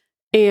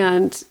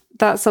 And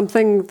that's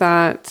something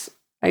that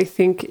I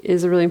think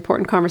is a really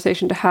important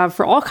conversation to have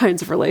for all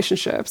kinds of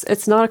relationships.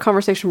 It's not a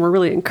conversation we're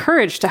really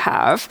encouraged to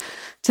have,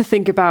 to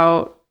think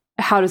about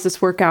how does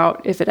this work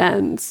out if it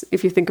ends.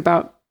 If you think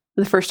about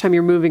the first time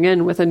you're moving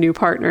in with a new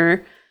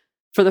partner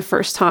for the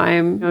first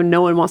time,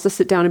 no one wants to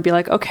sit down and be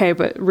like, okay,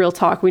 but real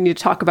talk, we need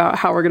to talk about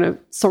how we're going to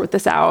sort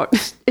this out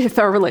if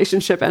our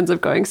relationship ends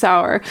up going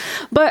sour.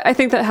 But I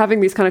think that having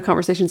these kind of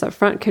conversations up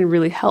front can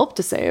really help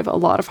to save a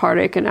lot of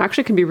heartache, and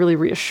actually can be really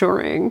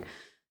reassuring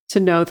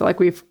to know that like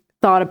we've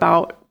thought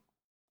about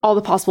all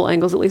the possible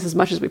angles, at least as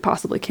much as we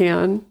possibly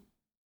can.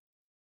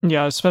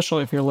 Yeah,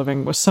 especially if you're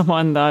living with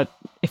someone that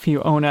if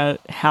you own a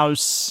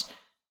house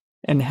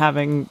and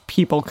having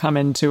people come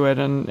into it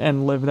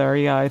and live there,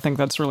 yeah, I think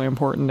that's really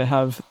important to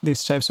have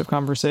these types of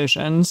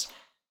conversations.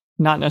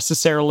 Not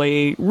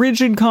necessarily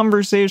rigid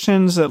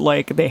conversations that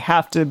like they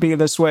have to be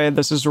this way,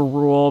 this is a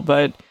rule,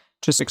 but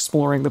just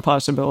exploring the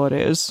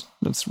possibilities.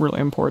 That's really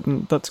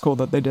important. That's cool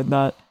that they did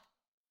that.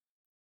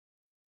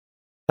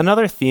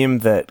 Another theme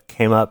that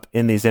came up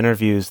in these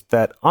interviews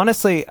that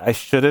honestly I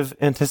should have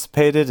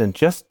anticipated and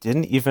just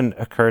didn't even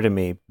occur to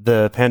me.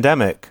 The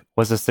pandemic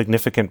was a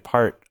significant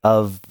part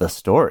of the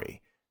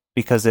story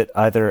because it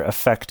either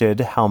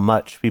affected how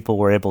much people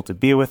were able to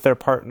be with their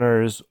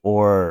partners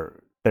or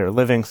their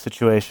living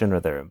situation or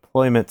their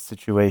employment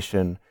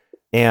situation.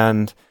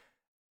 And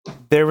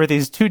there were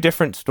these two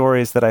different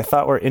stories that I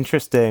thought were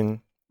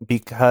interesting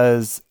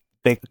because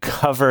they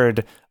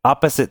covered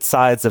opposite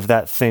sides of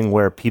that thing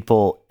where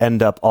people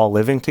end up all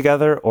living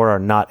together or are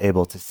not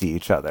able to see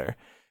each other.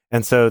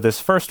 And so this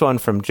first one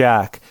from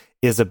Jack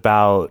is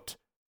about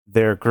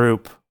their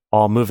group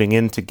all moving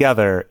in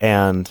together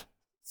and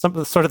some of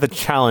the sort of the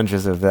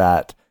challenges of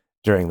that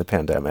during the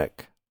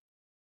pandemic.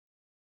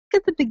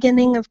 At the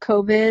beginning of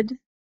COVID,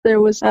 there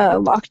was a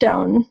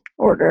lockdown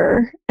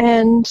order,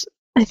 and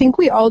I think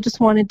we all just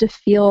wanted to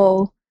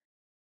feel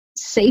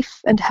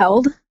safe and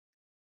held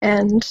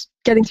and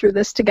getting through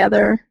this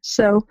together.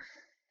 So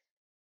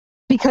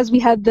because we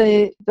had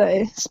the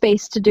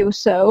space to do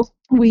so,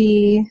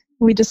 we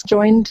just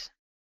joined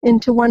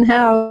into one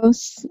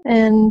house,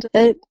 and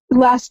it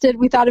lasted,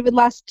 we thought it would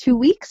last 2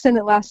 weeks, and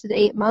it lasted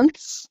 8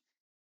 months.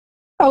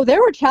 Oh,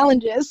 there were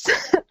challenges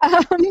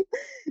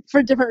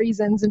for different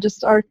reasons, and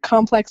just our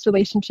complex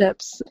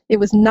relationships. It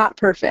was not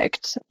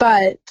perfect,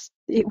 but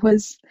it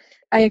was,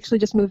 I actually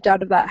just moved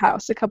out of that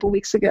house a couple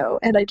weeks ago,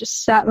 and I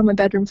just sat on my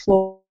bedroom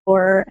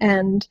floor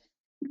and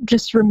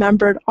just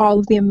remembered all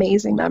of the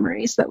amazing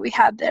memories that we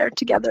had there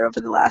together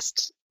over the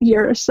last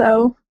year or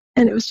so.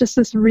 And it was just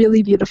this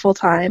really beautiful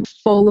time,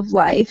 full of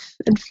life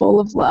and full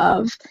of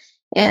love.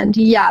 And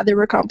yeah, there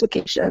were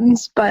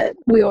complications, but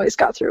we always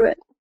got through it.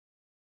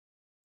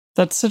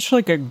 That's such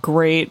like a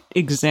great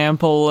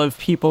example of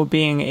people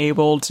being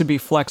able to be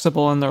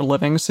flexible in their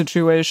living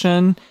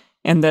situation,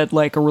 and that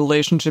like a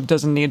relationship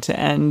doesn't need to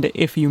end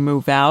if you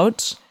move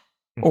out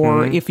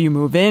or if you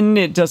move in.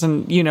 It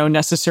doesn't,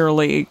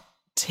 necessarily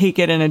take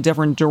it in a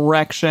different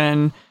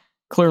direction.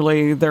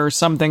 Clearly, there are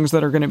some things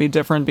that are going to be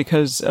different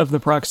because of the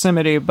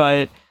proximity,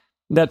 but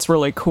that's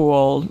really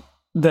cool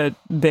that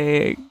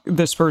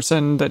this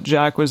person, that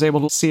Jack was able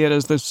to see it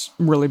as this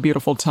really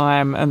beautiful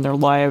time in their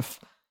life,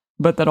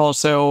 but that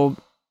also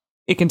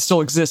it can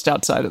still exist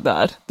outside of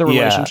that. The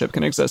relationship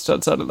can exist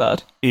outside of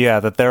that.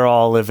 Yeah, that they're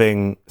all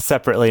living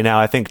separately now.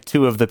 I think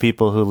 2 of the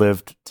people who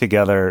lived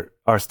together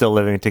are still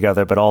living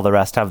together, but all the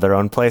rest have their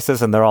own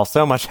places, and they're all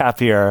so much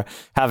happier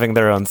having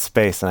their own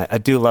space. And I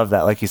do love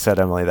that, like you said,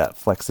 Emily, that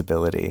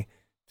flexibility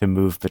to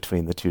move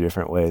between the 2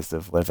 different ways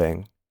of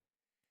living.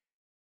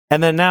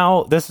 And then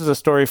now this is a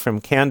story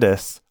from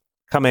Candace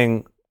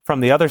coming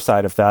from the other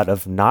side of that,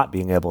 of not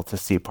being able to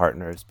see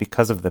partners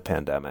because of the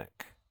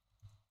pandemic.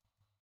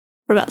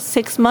 For about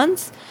 6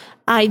 months,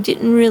 I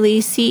didn't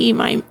really see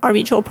our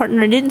mutual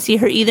partner. I didn't see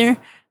her either.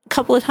 A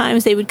couple of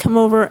times they would come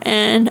over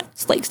and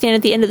like stand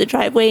at the end of the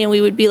driveway, and we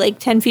would be like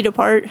 10 feet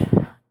apart,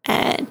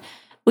 and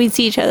we'd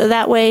see each other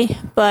that way,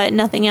 but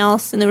nothing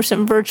else. And there were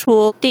some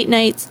virtual date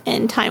nights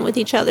and time with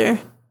each other.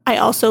 I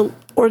also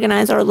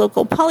organized our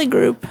local poly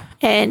group,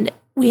 and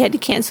we had to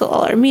cancel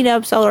all our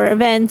meetups, all our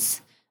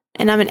events.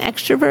 And I'm an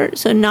extrovert,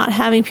 so not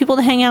having people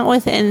to hang out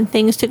with and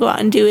things to go out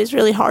and do is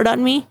really hard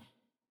on me.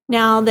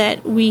 Now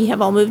that we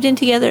have all moved in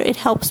together, it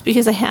helps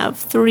because I have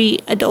 3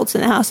 adults in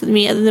the house with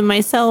me other than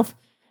myself.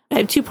 I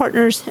have 2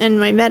 partners and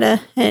my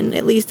meta, and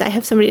at least I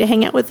have somebody to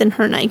hang out with, and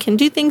her and I can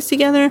do things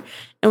together,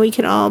 and we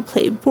can all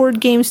play board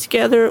games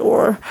together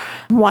or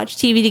watch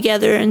TV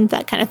together and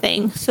that kind of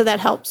thing. So that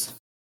helps.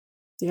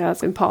 Yeah,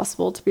 it's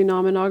impossible to be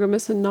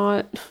non-monogamous and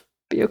not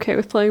be okay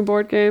with playing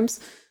board games.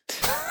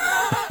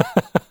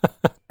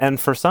 And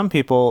for some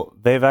people,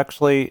 they've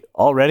actually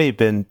already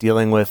been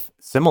dealing with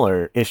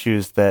similar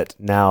issues that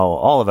now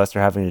all of us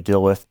are having to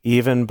deal with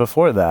even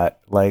before that,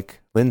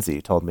 like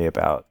Lindsay told me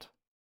about.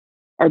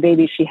 Our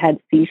baby, she had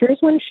seizures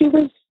when she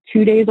was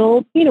 2 days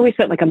old. We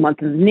spent like a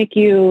month in the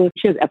NICU.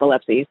 She has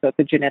epilepsy, so it's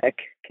a genetic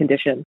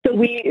condition. So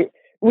we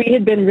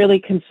had been really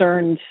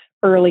concerned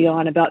early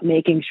on about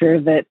making sure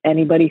that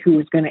anybody who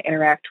was going to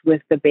interact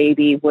with the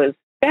baby was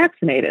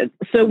vaccinated.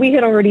 So we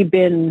had already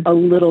been a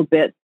little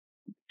bit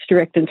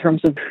strict in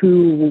terms of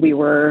who we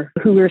were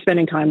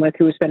spending time with,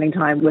 who was spending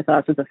time with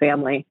us as a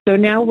family. So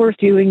now we're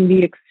doing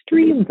the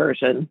extreme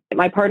version.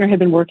 My partner had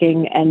been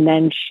working, and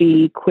then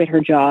she quit her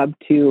job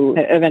to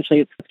eventually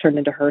it's turned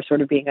into her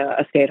sort of being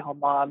a stay-at-home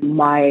mom.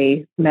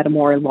 My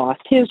Metamour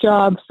lost his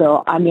job,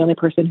 so I'm the only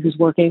person who's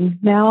working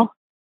now.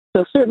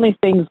 So certainly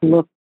things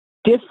look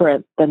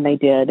different than they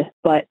did,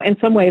 but in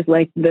some ways,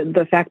 like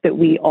the fact that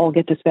we all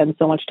get to spend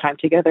so much time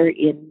together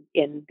in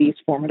these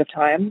formative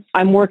times,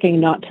 I'm working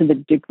not to the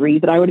degree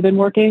that I would have been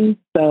working.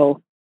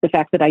 So the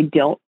fact that I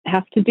don't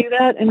have to do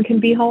that and can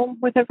be home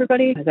with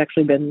everybody has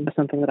actually been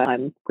something that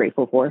I'm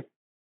grateful for.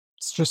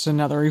 It's just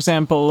another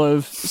example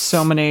of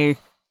so many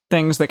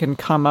things that can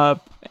come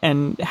up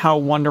and how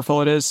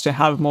wonderful it is to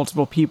have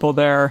multiple people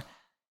there.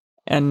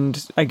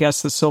 And I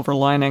guess the silver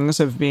linings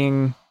of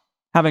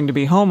having to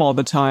be home all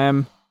the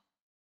time.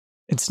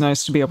 It's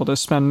nice to be able to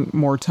spend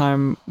more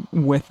time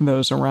with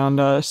those around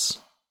us,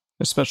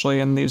 especially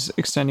in these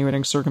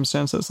extenuating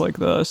circumstances like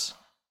this.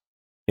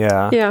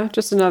 Yeah. Yeah,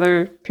 just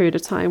another period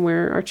of time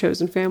where our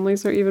chosen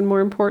families are even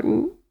more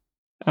important.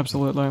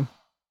 Absolutely.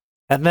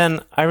 And then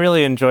I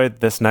really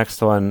enjoyed this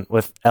next one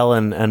with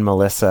Ellen and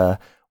Melissa,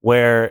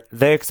 where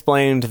they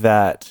explained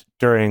that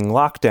during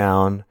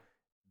lockdown,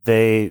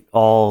 they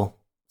all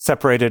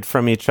separated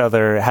from each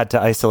other, had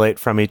to isolate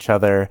from each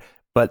other,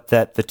 but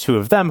that the 2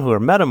 of them who are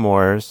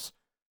Metamours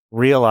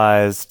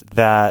realized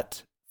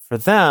that for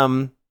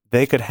them,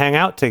 they could hang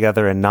out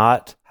together and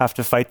not have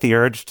to fight the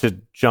urge to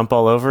jump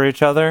all over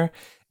each other.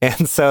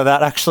 And so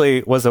that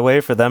actually was a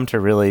way for them to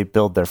really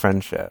build their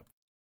friendship.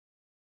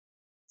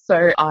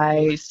 So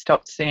I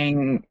stopped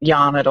seeing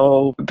Jan at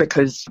all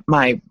because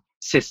my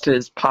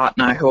sister's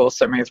partner, who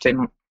also moved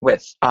in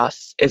with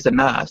us, is a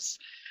nurse.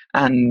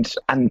 And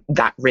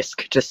that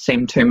risk just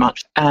seemed too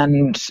much.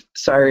 And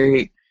so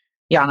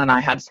Jan and I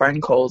had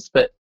phone calls,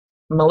 but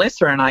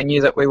Melissa and I knew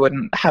that we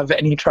wouldn't have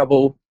any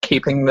trouble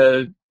keeping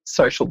the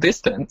social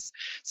distance.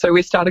 So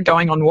we started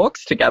going on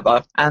walks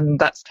together, and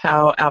that's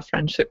how our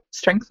friendship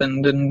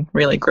strengthened and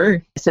really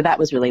grew. So that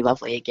was really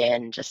lovely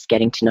again, just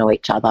getting to know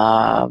each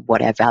other,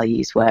 what our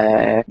values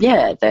were.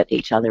 Yeah, that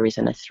each other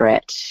isn't a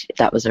threat.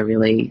 That was a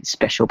really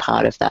special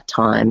part of that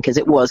time because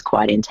it was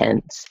quite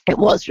intense. It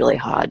was really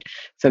hard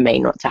for me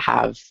not to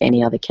have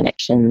any other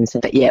connections.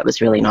 But yeah, it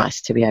was really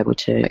nice to be able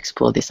to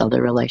explore this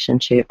other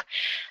relationship.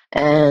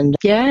 And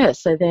yeah,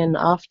 so then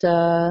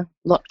after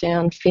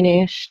lockdown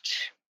finished,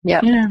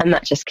 yeah, and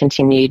that just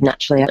continued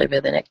naturally over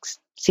the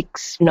next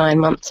 6-9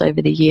 months over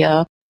the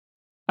year.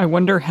 I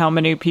wonder how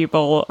many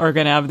people are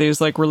going to have these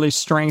like really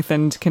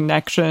strengthened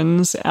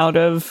connections out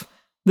of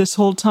this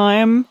whole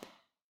time,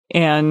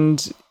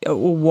 and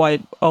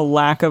what a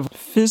lack of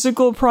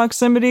physical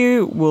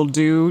proximity will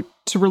do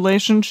to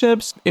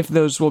relationships, if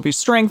those will be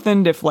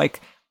strengthened, if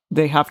like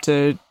they have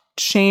to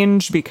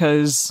change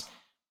because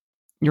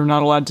you're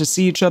not allowed to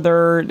see each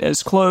other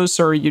as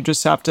close, or you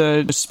just have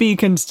to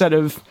speak instead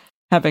of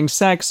having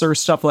sex or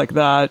stuff like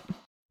that.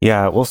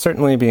 Yeah, it will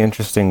certainly be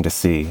interesting to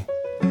see.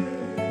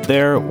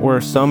 There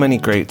were so many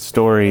great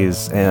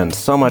stories and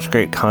so much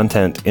great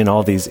content in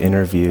all these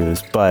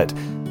interviews, but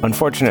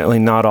unfortunately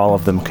not all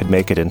of them could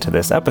make it into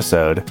this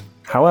episode.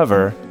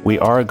 However, we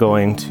are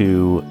going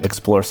to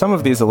explore some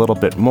of these a little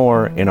bit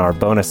more in our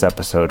bonus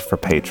episode for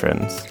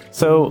patrons.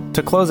 So,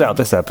 to close out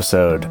this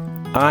episode,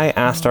 I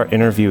asked our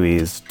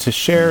interviewees to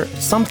share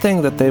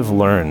something that they've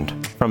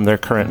learned from their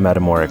current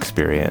Metamour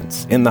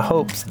experience in the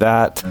hopes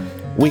that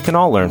we can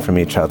all learn from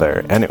each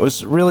other. And it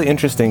was really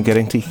interesting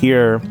getting to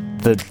hear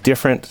the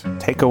different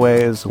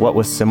takeaways, what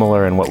was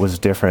similar and what was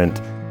different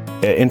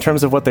in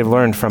terms of what they've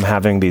learned from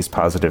having these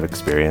positive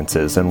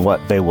experiences and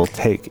what they will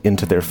take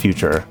into their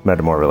future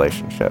Metamour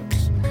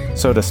relationships.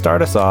 So to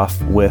start us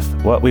off with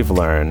what we've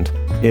learned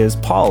is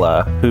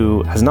Paula,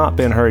 who has not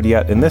been heard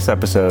yet in this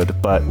episode,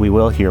 but we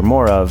will hear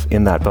more of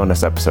in that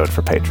bonus episode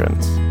for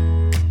patrons.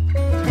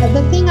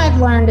 The thing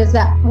I've learned is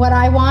that what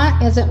I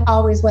want isn't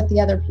always what the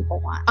other people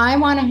want. I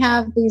want to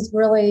have these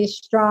really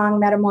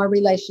strong Metamour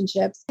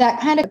relationships that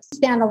kind of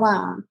stand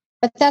alone,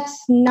 but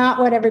that's not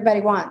what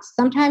everybody wants.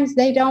 Sometimes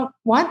they don't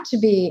want to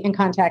be in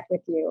contact with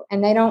you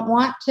and they don't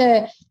want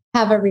to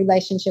have a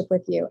relationship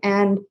with you.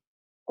 And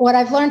what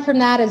I've learned from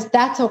that is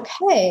that's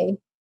okay.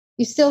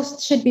 You still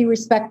should be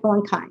respectful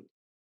and kind.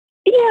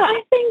 Yeah,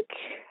 I think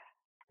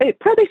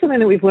probably something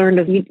that we've learned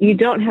is you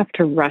don't have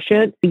to rush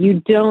it.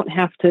 You don't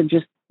have to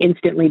just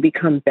instantly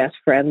become best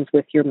friends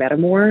with your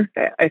Metamour.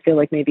 I feel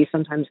like maybe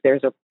sometimes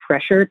there's a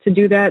pressure to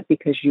do that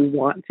because you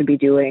want to be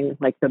doing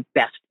like the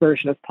best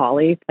version of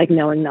Polly, like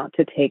knowing not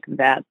to take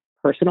that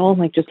personal,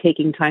 like just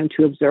taking time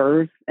to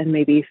observe and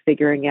maybe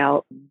figuring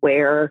out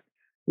where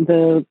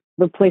the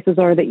places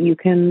are that you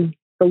can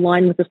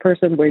align with this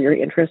person, where your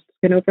interests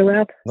can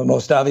overlap. The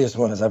most obvious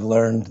one is I've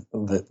learned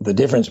the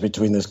difference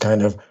between this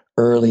kind of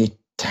early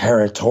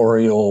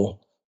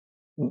territorial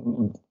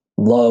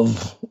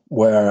love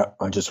where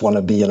I just want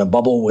to be in a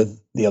bubble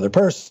with the other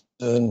person,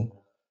 and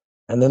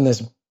then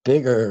this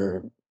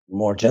bigger,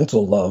 more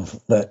gentle love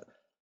that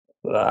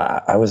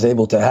I was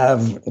able to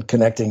have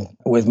connecting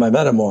with my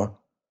Metamour.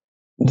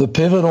 The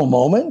pivotal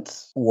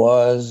moment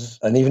was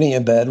an evening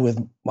in bed with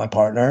my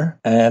partner,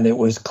 and it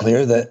was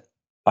clear that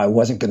I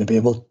wasn't going to be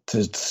able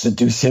to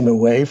seduce him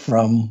away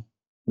from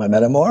my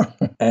Metamour.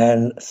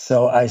 And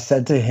so I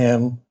said to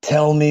him,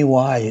 tell me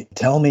why.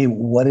 Tell me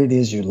what it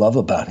is you love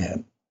about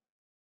him.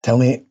 Tell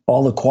me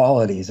all the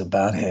qualities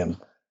about him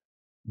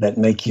that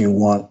make you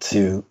want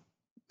to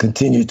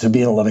continue to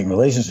be in a loving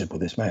relationship with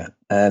this man.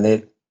 And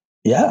it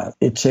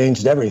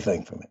changed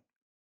everything for me.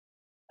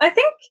 I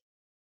think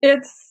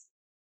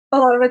a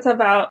lot of it's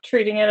about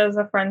treating it as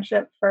a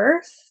friendship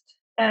first,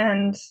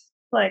 and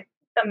like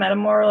a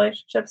Metamour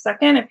relationship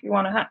second. If you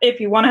want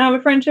to have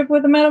a friendship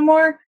with a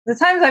Metamour, the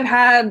times I've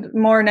had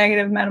more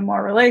negative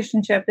Metamour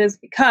relationship is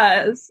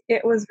because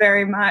it was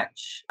very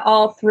much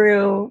all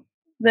through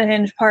the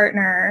hinge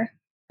partner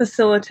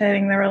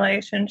facilitating the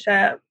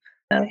relationship.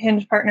 The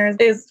hinge partner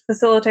is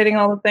facilitating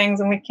all the things,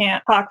 and we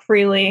can't talk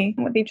freely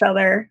with each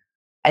other.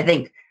 I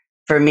think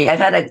for me, I've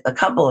had a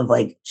couple of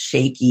like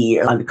shaky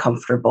or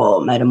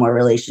uncomfortable Metamour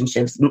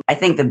relationships. I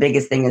think the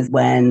biggest thing is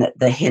when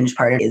the hinge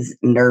partner is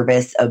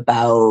nervous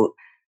about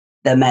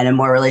the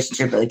Metamour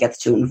relationship, really gets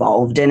too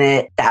involved in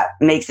it. That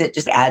makes it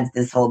just adds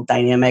this whole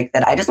dynamic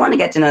that I just want to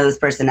get to know this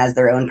person as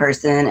their own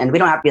person. And we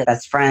don't have to be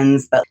best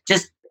friends, but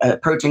just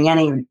approaching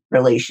any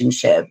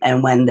relationship.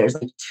 And when there's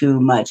like too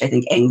much, I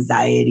think,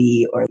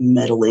 anxiety or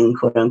meddling,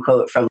 quote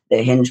unquote, from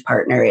the hinge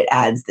partner, it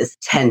adds this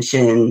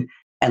tension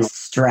and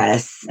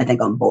stress, I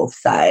think, on both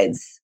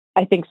sides.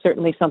 I think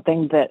certainly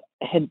something that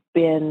had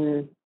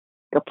been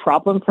a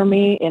problem for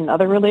me in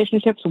other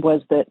relationships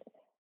was that,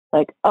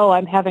 like, oh,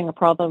 I'm having a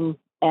problem,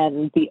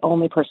 and the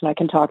only person I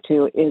can talk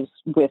to is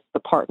with the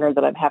partner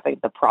that I'm having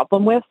the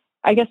problem with.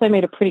 I guess I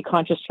made a pretty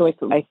conscious choice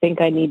that I think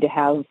I need to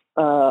have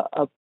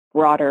a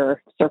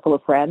broader circle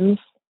of friends,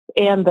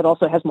 and that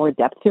also has more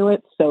depth to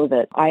it, so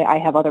that I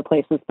have other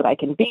places that I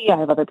can be. I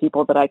have other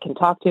people that I can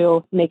talk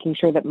to, making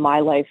sure that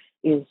my life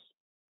is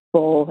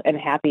full and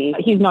happy.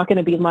 He's not going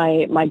to be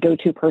my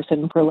go-to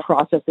person for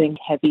processing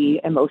heavy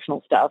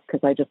emotional stuff,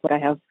 because I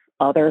have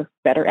other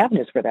better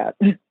avenues for that.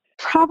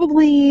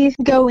 Probably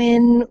go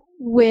in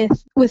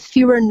with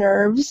fewer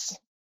nerves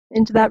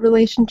into that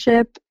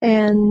relationship,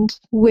 and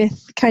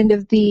with kind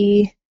of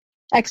the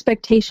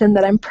expectation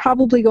that I'm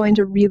probably going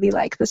to really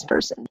like this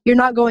person. You're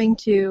not going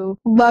to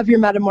love your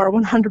Metamour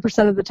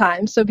 100% of the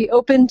time, so be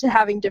open to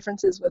having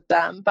differences with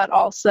them, but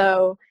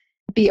also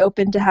be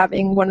open to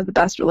having one of the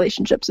best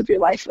relationships of your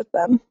life with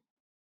them.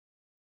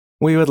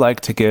 We would like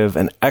to give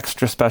an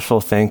extra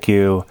special thank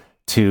you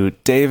to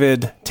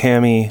David,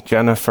 Tammy,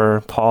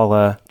 Jennifer,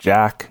 Paula,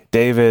 Jack,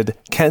 David,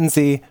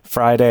 Kenzie,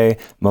 Friday,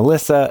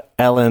 Melissa,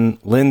 Ellen,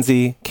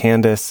 Lindsay,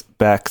 Candace,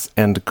 Bex,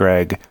 and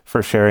Greg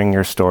for sharing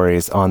your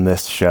stories on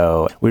this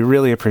show. We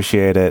really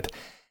appreciate it.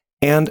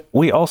 And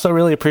we also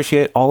really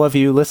appreciate all of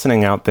you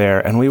listening out there,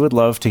 and we would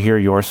love to hear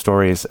your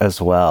stories as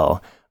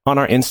well. On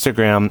our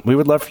Instagram, we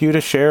would love for you to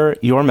share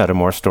your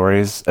Metamour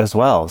stories as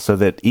well, so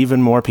that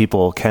even more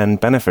people can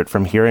benefit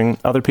from hearing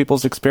other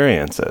people's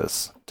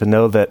experiences, to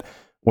know that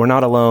we're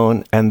not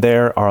alone, and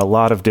there are a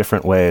lot of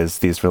different ways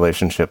these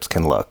relationships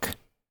can look.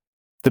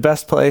 The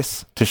best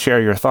place to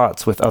share your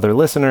thoughts with other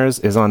listeners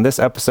is on this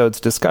episode's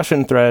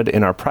discussion thread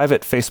in our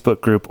private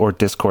Facebook group or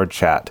Discord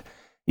chat.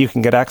 You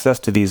can get access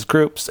to these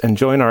groups and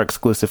join our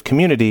exclusive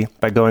community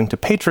by going to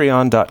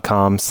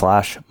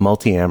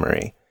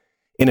patreon.com/multiamory.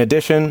 In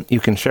addition,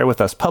 you can share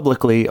with us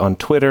publicly on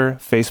Twitter,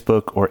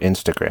 Facebook, or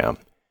Instagram.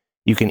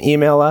 You can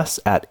email us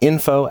at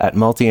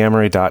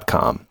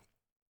info@multiamory.com.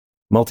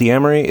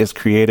 Multiamory is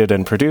created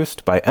and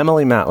produced by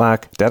Emily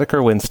Matlack,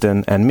 Dedeker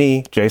Winston, and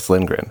me, Jace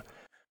Lindgren.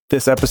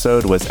 This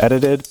episode was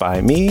edited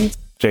by me,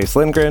 Jace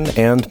Lindgren,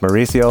 and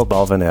Mauricio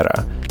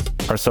Balvanera.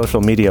 Our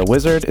social media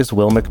wizard is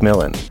Will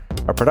McMillan.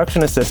 Our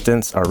production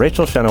assistants are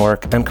Rachel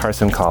Shenowork and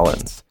Carson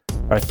Collins.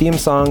 Our theme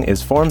song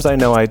is Forms I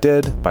Know I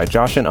Did by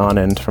Josh and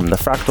Anand from the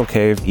Fractal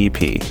Cave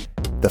EP.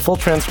 The full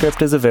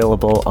transcript is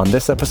available on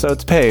this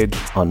episode's page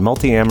on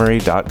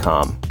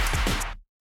multiamory.com.